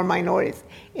get more minorities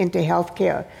into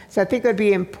healthcare. So I think it would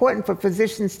be important for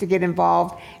physicians to get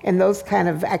involved in those kind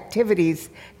of activities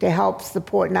to help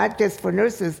support, not just for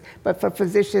nurses, but for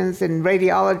physicians and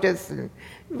radiologists and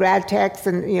rad techs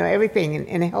and everything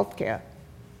in healthcare.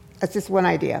 That's just one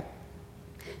idea.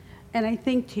 And I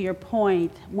think to your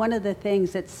point, one of the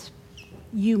things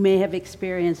you may have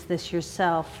experienced this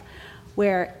yourself,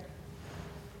 where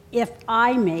if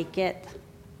I make it,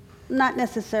 I'm not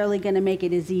necessarily going to make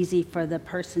it as easy for the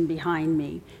person behind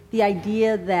me. The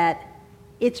idea that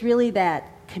it's really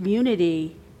that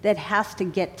community that has to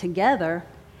get together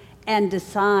and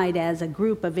decide as a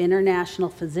group of international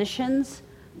physicians,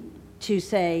 to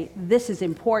say this is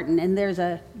important. And there's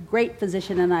a great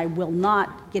physician, and I will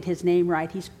not get his name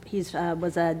right. He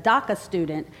was a DACA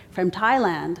student from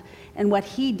Thailand, and what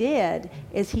he did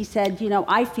is he said,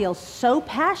 I feel so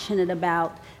passionate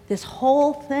about this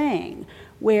whole thing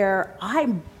where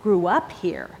I grew up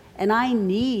here and I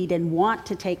need and want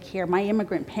to take care. My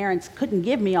immigrant parents couldn't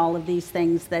give me all of these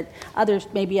things that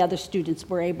maybe other students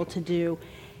were able to do.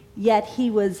 Yet he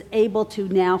was able to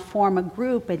now form a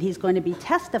group, and he's going to be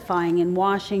testifying in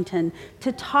Washington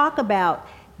to talk about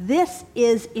this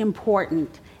is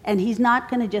important. And he's not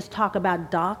going to just talk about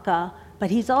DACA,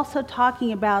 but he's also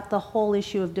talking about the whole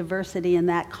issue of diversity and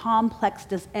that complex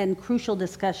and crucial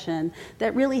discussion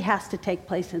that really has to take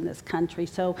place in this country.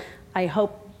 So I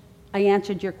hope I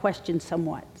answered your question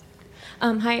somewhat.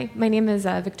 Hi, my name is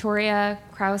Victoria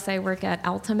Krause. I work at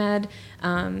Altamed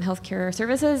Healthcare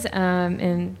Services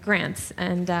in grants.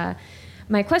 And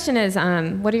my question is,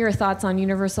 what are your thoughts on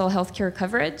universal healthcare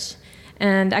coverage?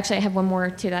 And actually, I have one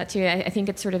more to that, too. I think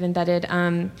it's sort of embedded.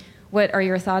 What are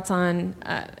your thoughts on,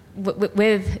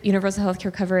 with universal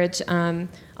healthcare coverage, on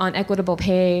equitable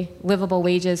pay, livable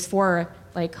wages for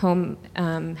like home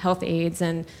health aides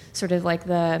and sort of like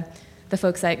the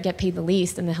folks that get paid the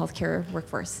least in the healthcare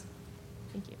workforce?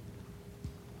 Thank you.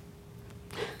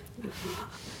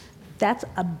 That's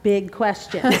a big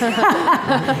question.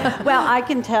 Well, I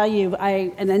can tell you,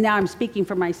 and now I'm speaking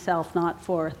for myself, not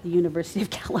for the University of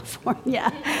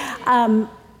California.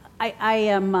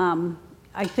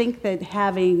 I think that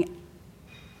having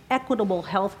equitable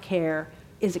health care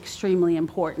is extremely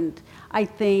important. I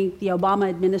think the Obama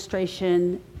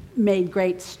administration made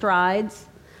great strides,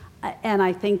 and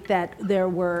I think that there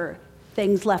were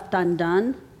things left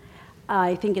undone.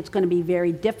 I think it's going to be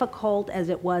very difficult, as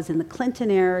it was in the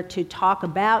Clinton era, to talk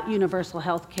about universal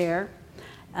health care.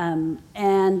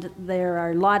 And there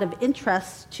are a lot of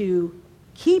interests to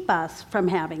keep us from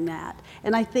having that.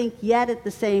 And I think yet at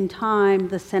the same time,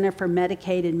 the Center for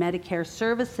Medicaid and Medicare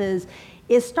Services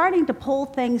is starting to pull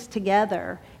things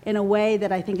together in a way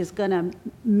that I think is going to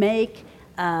make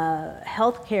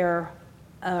health care,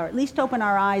 or at least open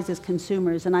our eyes as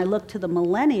consumers. And I look to the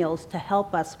millennials to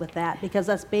help us with that, because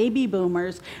us baby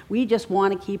boomers, we just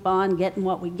want to keep on getting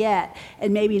what we get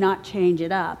and maybe not change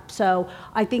it up. So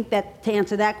I think that to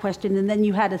answer that question, and then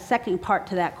you had a second part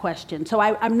to that question. So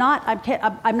I'm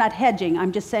not hedging.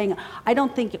 I'm just saying I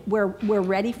don't think we're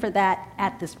ready for that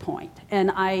at this point.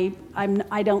 And I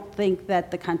don't think that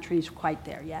the country's quite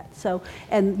there yet. So,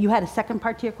 and you had a second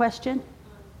part to your question?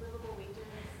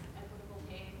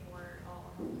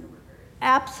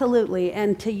 Absolutely,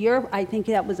 and I think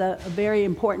that was a very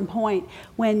important point.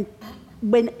 When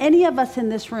any of us in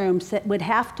this room would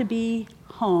have to be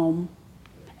home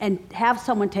and have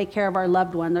someone take care of our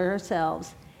loved one or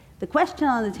ourselves, the question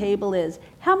on the table is,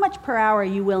 how much per hour are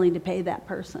you willing to pay that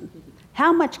person?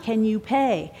 How much can you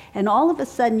pay? And all of a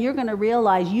sudden, you're going to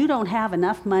realize you don't have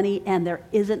enough money and there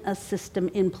isn't a system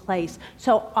in place.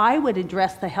 So I would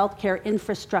address the healthcare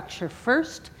infrastructure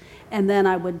first, and then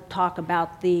I would talk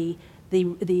about the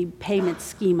payment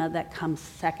schema that comes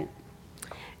second.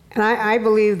 And I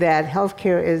believe that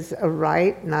healthcare is a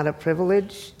right, not a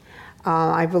privilege.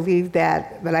 I believe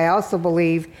that, but I also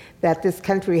believe that this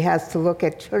country has to look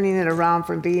at turning it around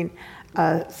from being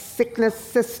a sickness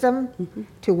system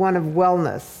to one of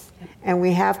wellness. And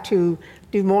we have to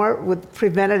do more with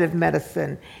preventative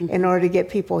medicine in order to get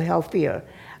people healthier.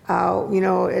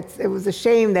 It was a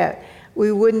shame that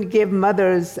we wouldn't give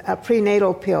mothers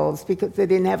prenatal pills because they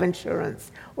didn't have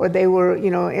insurance, or they were,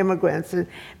 immigrants.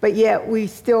 But yet we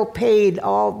still paid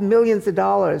all millions of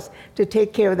dollars to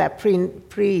take care of that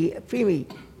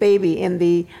preemie baby in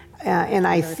the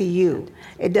NICU.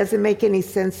 It doesn't make any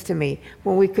sense to me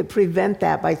when we could prevent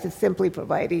that by just simply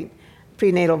providing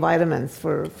prenatal vitamins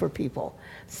for people.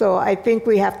 So I think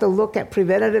we have to look at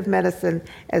preventative medicine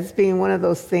as being one of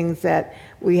those things that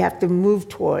we have to move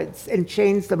towards and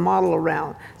change the model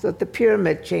around so that the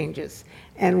pyramid changes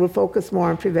and we'll focus more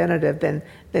on preventative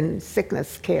than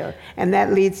sickness care. And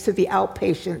that leads to the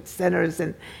outpatient centers,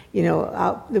 and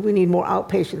we need more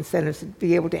outpatient centers to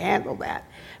be able to handle that.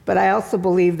 But I also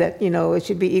believe that it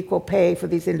should be equal pay for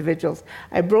these individuals.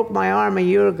 I broke my arm a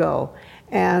year ago,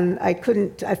 and I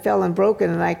fell and broke it,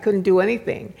 and I couldn't do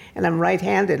anything. And I'm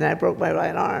right-handed, and I broke my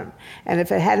right arm. And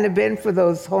if it hadn't have been for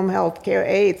those home health care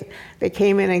aides, they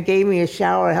came in and gave me a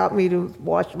shower, helped me to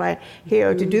wash my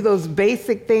hair, to do those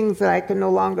basic things that I could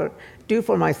no longer do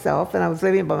for myself, and I was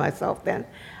living by myself then.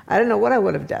 I don't know what I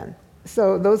would have done.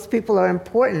 So those people are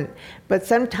important. But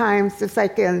sometimes, just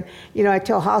like I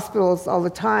tell hospitals all the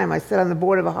time, I sit on the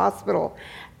board of a hospital,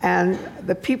 And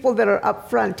the people that are up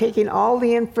front taking all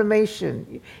the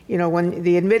information, when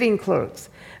the admitting clerks,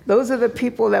 those are the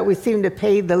people that we seem to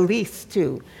pay the least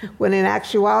to, when in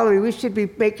actuality, we should be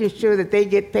making sure that they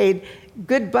get paid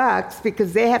good bucks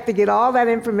because they have to get all that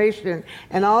information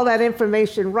and all that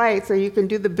information right so you can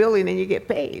do the billing and you get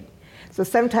paid. So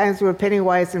sometimes we're penny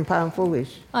wise and pound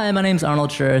foolish. Hi, my name's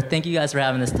Arnold Schur. Thank you guys for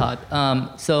having this talk.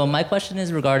 So my question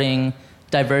is regarding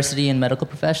diversity in medical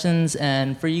professions,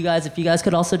 and for you guys, if you guys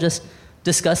could also just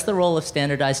discuss the role of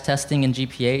standardized testing in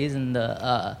GPAs and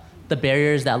the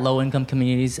barriers that low-income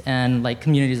communities and like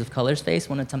communities of colors face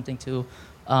when attempting to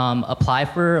apply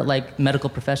for like medical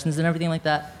professions and everything like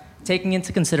that, taking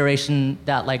into consideration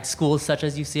that like schools such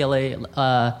as UCLA,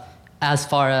 as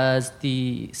far as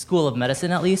the School of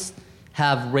Medicine at least,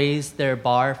 have raised their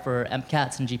bar for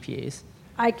MCATs and GPAs.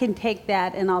 I can take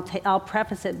that, and I'll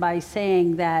preface it by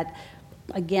saying that,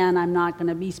 again, I'm not going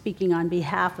to be speaking on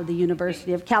behalf of the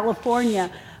University of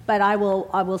California, but I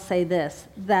will say this,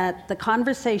 that the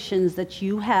conversations that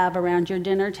you have around your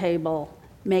dinner table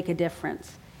make a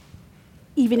difference.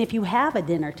 Even if you have a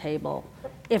dinner table,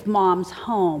 if mom's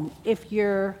home, if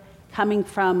you're coming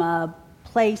from a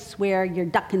place where you're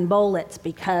ducking bullets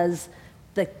because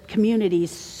the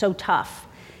community's so tough.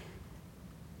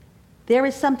 There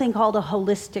is something called a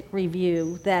holistic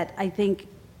review that I think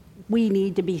we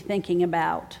need to be thinking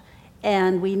about,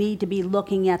 and we need to be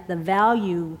looking at the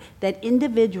value that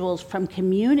individuals from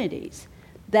communities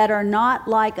that are not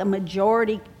like a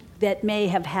majority that may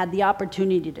have had the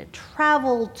opportunity to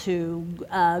travel, to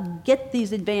get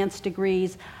these advanced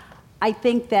degrees. I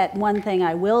think that one thing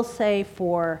I will say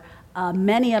for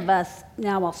many of us,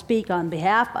 now I'll speak on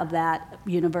behalf of that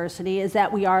university, is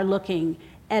that we are looking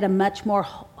at a much more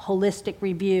holistic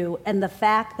review, and the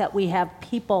fact that we have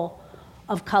people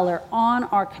of color on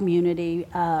our community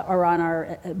or on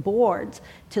our boards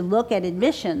to look at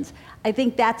admissions, I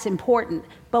think that's important.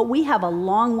 But we have a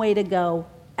long way to go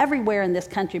everywhere in this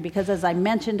country because, as I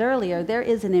mentioned earlier, there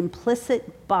is an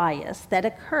implicit bias that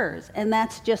occurs, and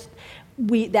that's just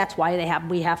that's why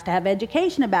we have to have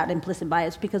education about implicit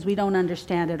bias, because we don't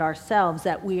understand it ourselves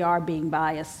that we are being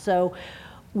biased. So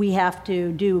we have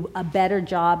to do a better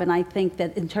job, and I think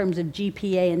that in terms of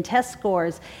GPA and test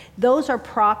scores, those are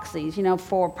proxies.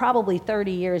 For probably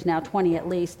 30 years now, 20 at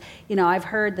least, I've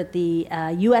heard that the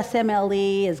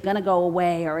USMLE is going to go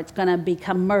away, or it's going to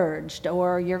become merged,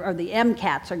 or the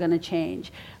MCATs are going to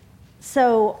change.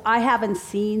 So I haven't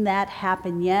seen that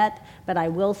happen yet, but I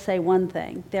will say one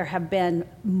thing. There have been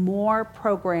more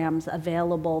programs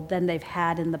available than they've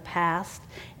had in the past,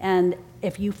 and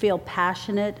if you feel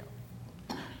passionate,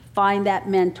 find that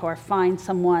mentor, find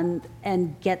someone,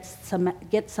 and get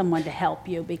someone to help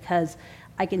you, because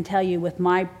I can tell you with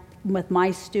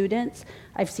my students,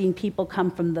 I've seen people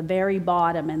come from the very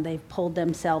bottom and they've pulled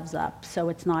themselves up, so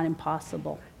it's not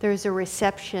impossible. There's a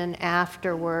reception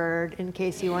afterward in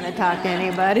case you want to talk to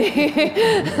anybody.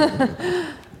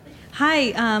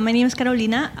 Hi, my name is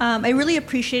Carolina. I really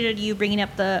appreciated you bringing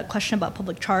up the question about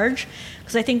public charge,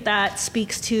 because I think that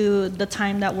speaks to the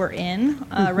time that we're in.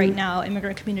 Right now,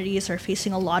 immigrant communities are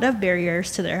facing a lot of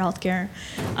barriers to their healthcare.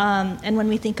 And when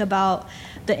we think about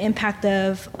the impact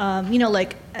of,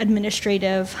 like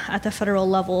administrative at the federal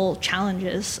level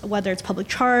challenges, whether it's public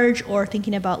charge or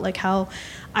thinking about like how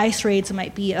ICE raids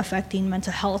might be affecting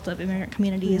mental health of immigrant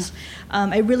communities.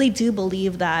 I really do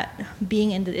believe that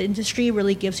being in the industry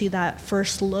really gives you that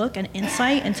first look and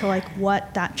insight into like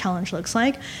what that challenge looks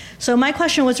like. So my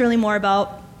question was really more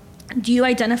about, do you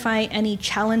identify any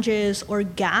challenges or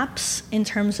gaps in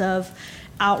terms of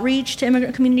outreach to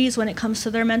immigrant communities when it comes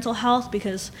to their mental health?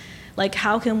 Because like,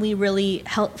 how can we really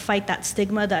help fight that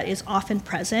stigma that is often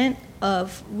present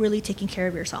of really taking care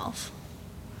of yourself?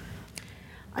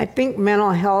 I think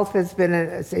mental health has been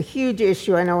it's a huge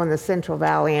issue, I know, in the Central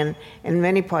Valley and in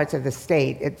many parts of the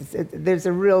state. There's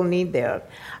a real need there.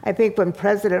 I think when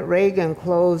President Reagan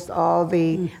closed or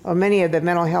many of the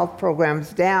mental health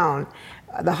programs down,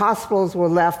 the hospitals were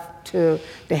left to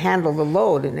handle the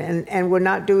load, and we're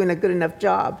not doing a good enough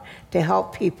job to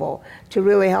help people, to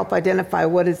really help identify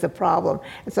what is the problem.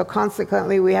 And so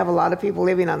consequently, we have a lot of people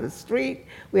living on the street.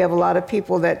 We have a lot of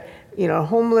people that are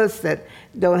homeless, that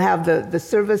don't have the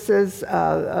services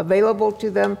available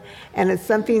to them, and it's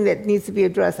something that needs to be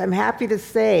addressed. I'm happy to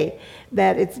say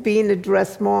that it's being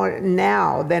addressed more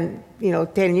now than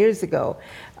 10 years ago.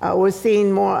 We're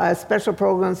seeing more special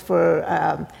programs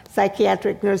for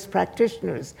psychiatric nurse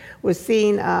practitioners. We're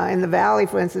seeing in the Valley,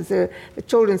 for instance, the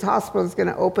Children's Hospital is going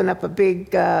to open up a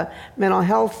big mental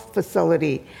health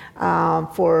facility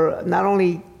for not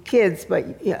only kids, but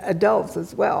adults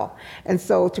as well. And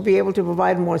so to be able to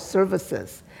provide more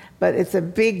services. But it's a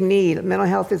big need. Mental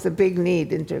health is a big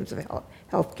need in terms of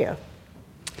health care.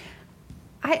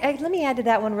 Let me add to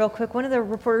that one real quick. One of the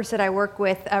reporters that I work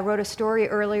with wrote a story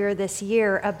earlier this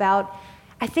year about,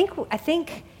 I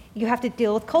think you have to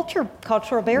deal with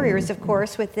cultural barriers, of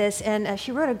course, with this. And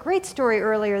she wrote a great story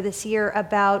earlier this year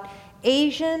about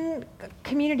Asian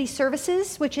Community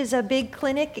Services, which is a big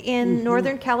clinic in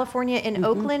Northern California in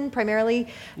Oakland, primarily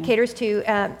caters to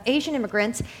Asian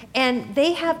immigrants. And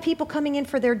they have people coming in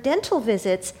for their dental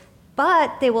visits,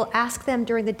 but they will ask them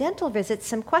during the dental visits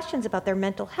some questions about their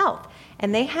mental health.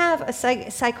 And they have a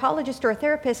psychologist or a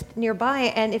therapist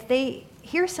nearby, and if they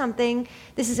hear something,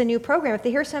 this is a new program, if they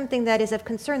hear something that is of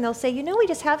concern, they'll say, you know, we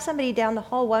just have somebody down the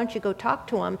hall, why don't you go talk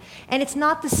to them? And it's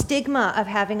not the stigma of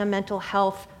having a mental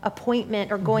health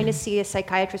appointment or going to see a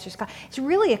psychiatrist or it's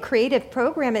really a creative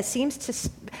program. It seems to,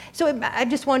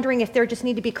 I'm just wondering if there just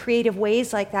need to be creative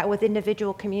ways like that with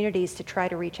individual communities to try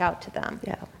to reach out to them.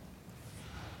 Yeah.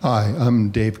 Hi, I'm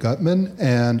Dave Gutman,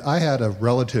 and I had a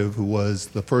relative who was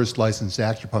the first licensed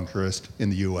acupuncturist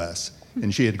in the U.S.,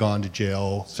 and she had gone to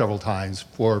jail several times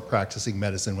for practicing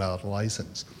medicine without a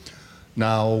license.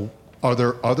 Now, are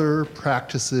there other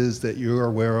practices that you're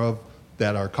aware of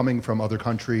that are coming from other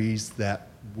countries that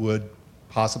would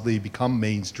possibly become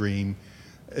mainstream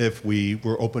if we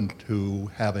were open to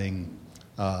having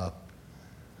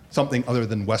something other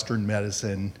than Western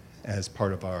medicine as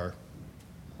part of our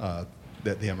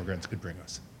that the immigrants could bring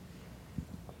us?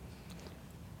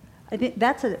 I think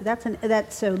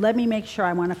so let me make sure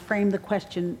I want to frame the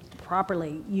question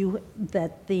properly.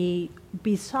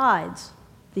 Besides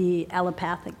the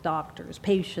allopathic doctors,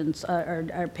 patients,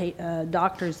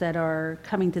 doctors that are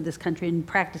coming to this country and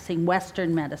practicing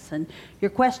Western medicine,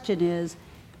 your question is,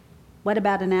 what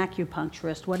about an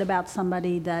acupuncturist? What about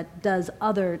somebody that does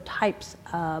other types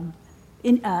of,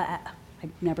 I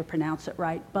never pronounce it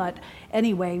right, but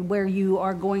anyway, where you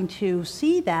are going to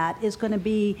see that is going to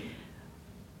be,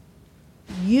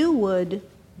 you would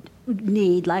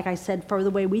need, like I said, for the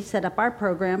way we set up our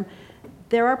program,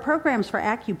 there are programs for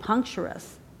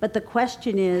acupuncturists, but the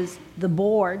question is the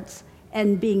boards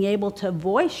and being able to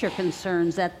voice your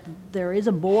concerns that there is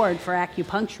a board for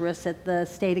acupuncturists at the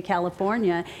state of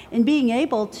California, and being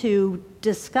able to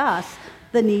discuss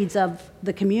the needs of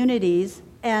the communities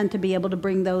and to be able to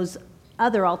bring those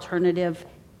other alternative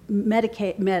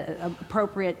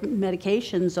appropriate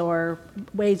medications or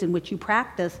ways in which you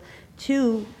practice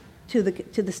to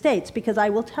the states, because I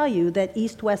will tell you that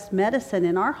East-West medicine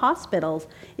in our hospitals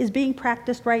is being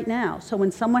practiced right now. So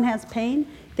when someone has pain,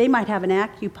 they might have an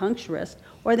acupuncturist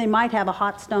or they might have a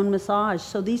hot stone massage.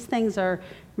 So these things are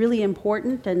really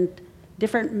important, and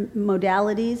different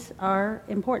modalities are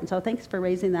important. So thanks for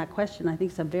raising that question. I think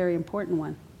it's a very important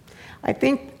one. I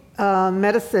think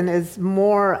medicine is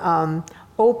more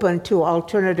open to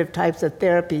alternative types of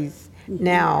therapies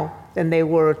now than they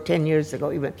were 10 years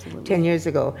ago, even 10 years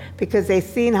ago, because they've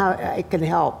seen how it can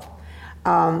help.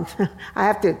 I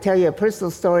have to tell you a personal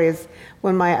story. Is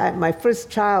when my first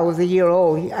child was a year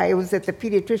old, I was at the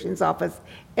pediatrician's office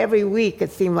every week,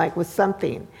 it seemed like, with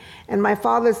something. And my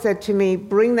father said to me,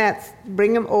 bring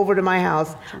him over to my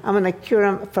house. I'm going to cure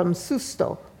him from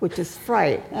susto, which is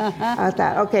fright. I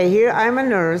thought, okay, here I'm a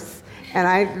nurse, and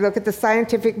I look at the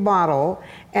scientific model,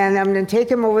 and I'm going to take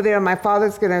him over there. My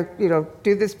father's going to,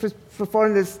 do this,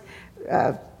 perform this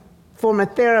form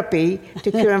of therapy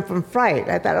to cure him from fright.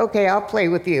 I thought, okay, I'll play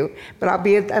with you, but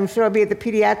I'm sure I'll be at the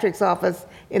pediatrics office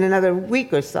in another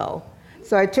week or so.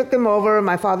 So I took him over.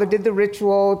 My father did the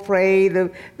ritual, pray,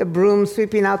 the broom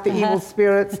sweeping out the evil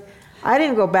spirits. I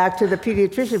didn't go back to the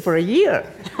pediatrician for a year.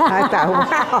 I thought,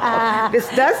 wow, this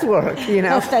does work,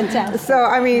 That's fantastic. So,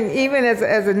 I mean, even as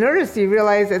a nurse, you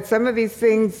realize that some of these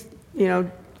things,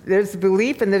 there's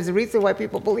belief and there's a reason why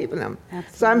people believe in them.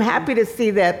 Absolutely. So I'm happy to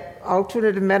see that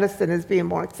alternative medicine is being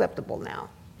more acceptable now.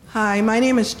 Hi, my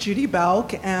name is Judy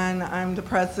Belk, and I'm the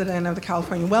president of the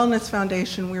California Wellness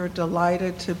Foundation. We were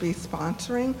delighted to be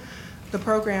sponsoring the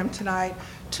program tonight.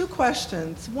 2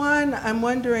 questions. One, I'm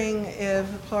wondering if,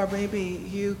 Pilar, maybe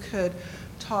you could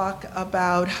talk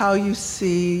about how you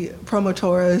see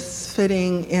promotores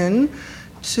fitting in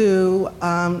to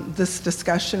this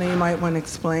discussion, and you might want to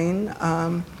explain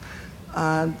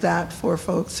that for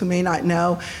folks who may not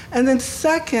know. And then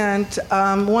second,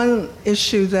 one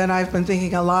issue that I've been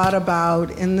thinking a lot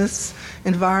about in this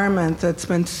environment that's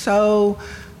been so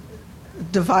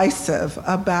divisive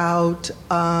about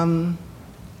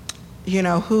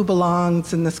who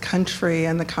belongs in this country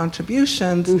and the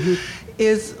contributions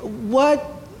is, what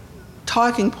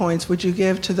talking points would you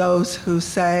give to those who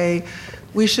say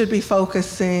we should be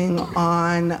focusing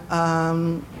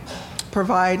on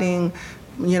providing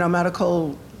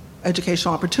medical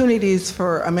educational opportunities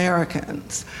for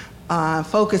Americans,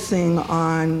 focusing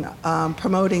on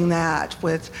promoting that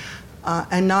with,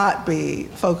 and not be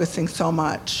focusing so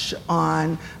much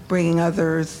on bringing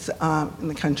others in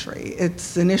the country.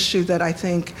 It's an issue that I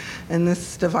think in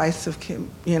this divisive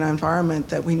environment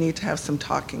that we need to have some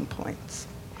talking points.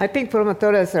 I think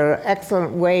promotoras are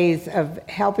excellent ways of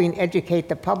helping educate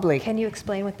the public. Can you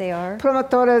explain what they are?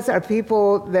 Promotoras are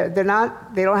people that they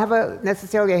don't have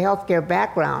necessarily a healthcare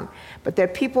background, but they're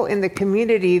people in the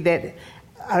community that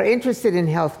are interested in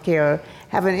healthcare,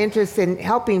 have an interest in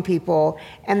helping people,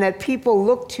 and that people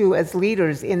look to as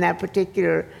leaders in that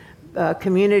particular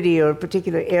community or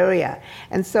particular area.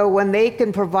 And so when they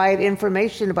can provide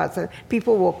information about something,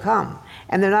 people will come.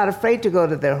 And they're not afraid to go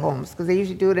to their homes, because they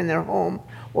usually do it in their home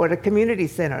or at a community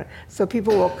center. So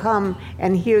people will come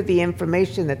and hear the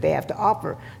information that they have to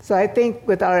offer. So I think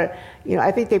with our,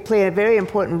 I think they play a very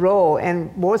important role,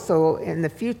 and more so in the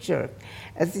future.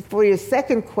 As for your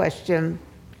second question,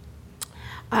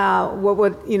 what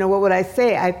would I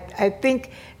say? I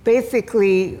think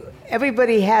basically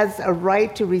everybody has a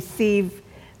right to receive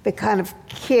the kind of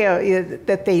care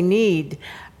that they need.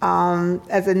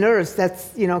 As a nurse,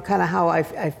 that's kind of how I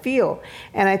feel.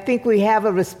 And I think we have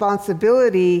a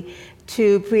responsibility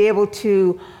to be able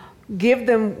to give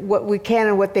them what we can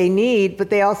and what they need, but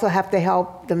they also have to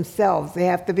help themselves. They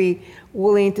have to be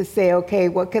willing to say, okay,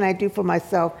 what can I do for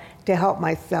myself to help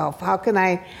myself? How can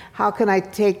I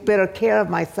take better care of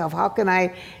myself? How can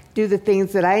I do the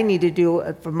things that I need to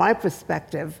do from my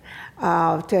perspective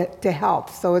to help?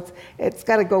 So it's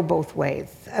got to go both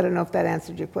ways. I don't know if that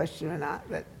answered your question or not,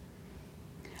 but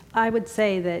I would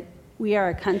say that we are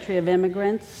a country of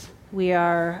immigrants. We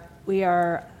are,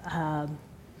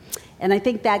 and I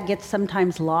think that gets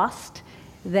sometimes lost,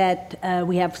 that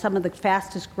we have some of the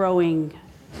fastest growing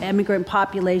immigrant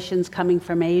populations coming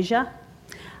from Asia.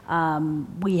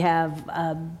 We have,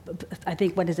 I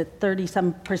think,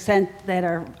 30-some% that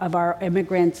are of our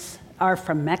immigrants are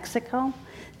from Mexico.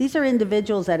 These are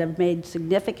individuals that have made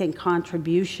significant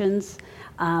contributions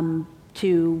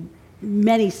to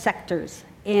many sectors.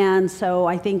 And so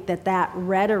I think that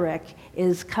rhetoric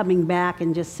is coming back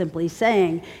and just simply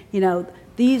saying,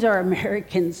 these are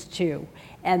Americans too,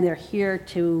 and they're here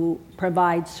to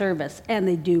provide service, and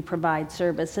they do provide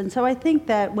service. And so I think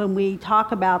that when we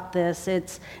talk about this,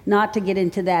 it's not to get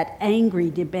into that angry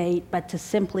debate, but to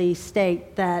simply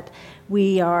state that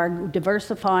we are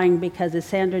diversifying because, as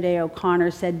Sandra Day O'Connor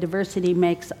said, diversity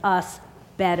makes us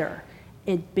better.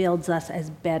 It builds us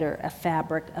as better a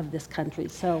fabric of this country.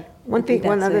 So one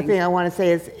other thing I want to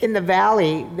say is, in the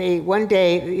Valley, one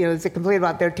day, there's a complaint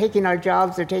about they're taking our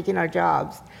jobs.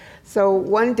 So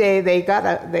one day they got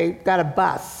a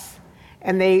bus,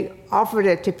 and they offered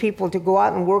it to people to go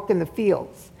out and work in the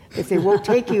fields. They say, we'll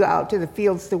take you out to the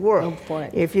fields to work.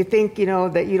 If you think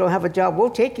that you don't have a job, we'll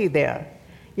take you there.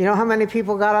 You know how many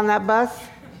people got on that bus?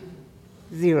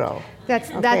 0. That's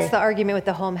the argument with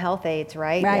the home health aides,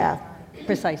 right? Right. Yeah.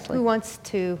 Precisely. Who wants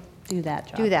to do that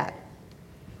job? Do that.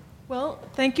 Well,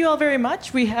 thank you all very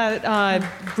much. We had a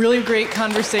really great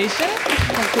conversation.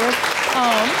 Thank you.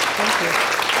 Thank you.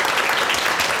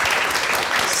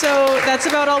 So that's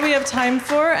about all we have time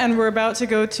for, and we're about to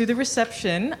go to the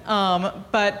reception.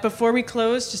 But before we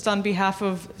close, just on behalf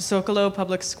of Zócalo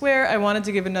Public Square, I wanted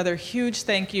to give another huge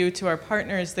thank you to our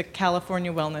partners, the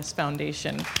California Wellness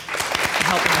Foundation, for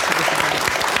helping us with this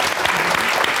event.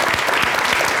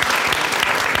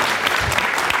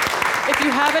 If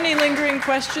you have any lingering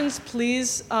questions,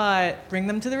 please bring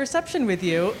them to the reception with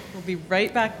you. We'll be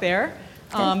right back there.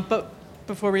 But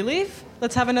before we leave,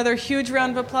 let's have another huge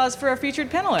round of applause for our featured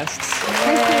panelists.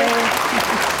 Thank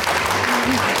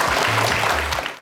you.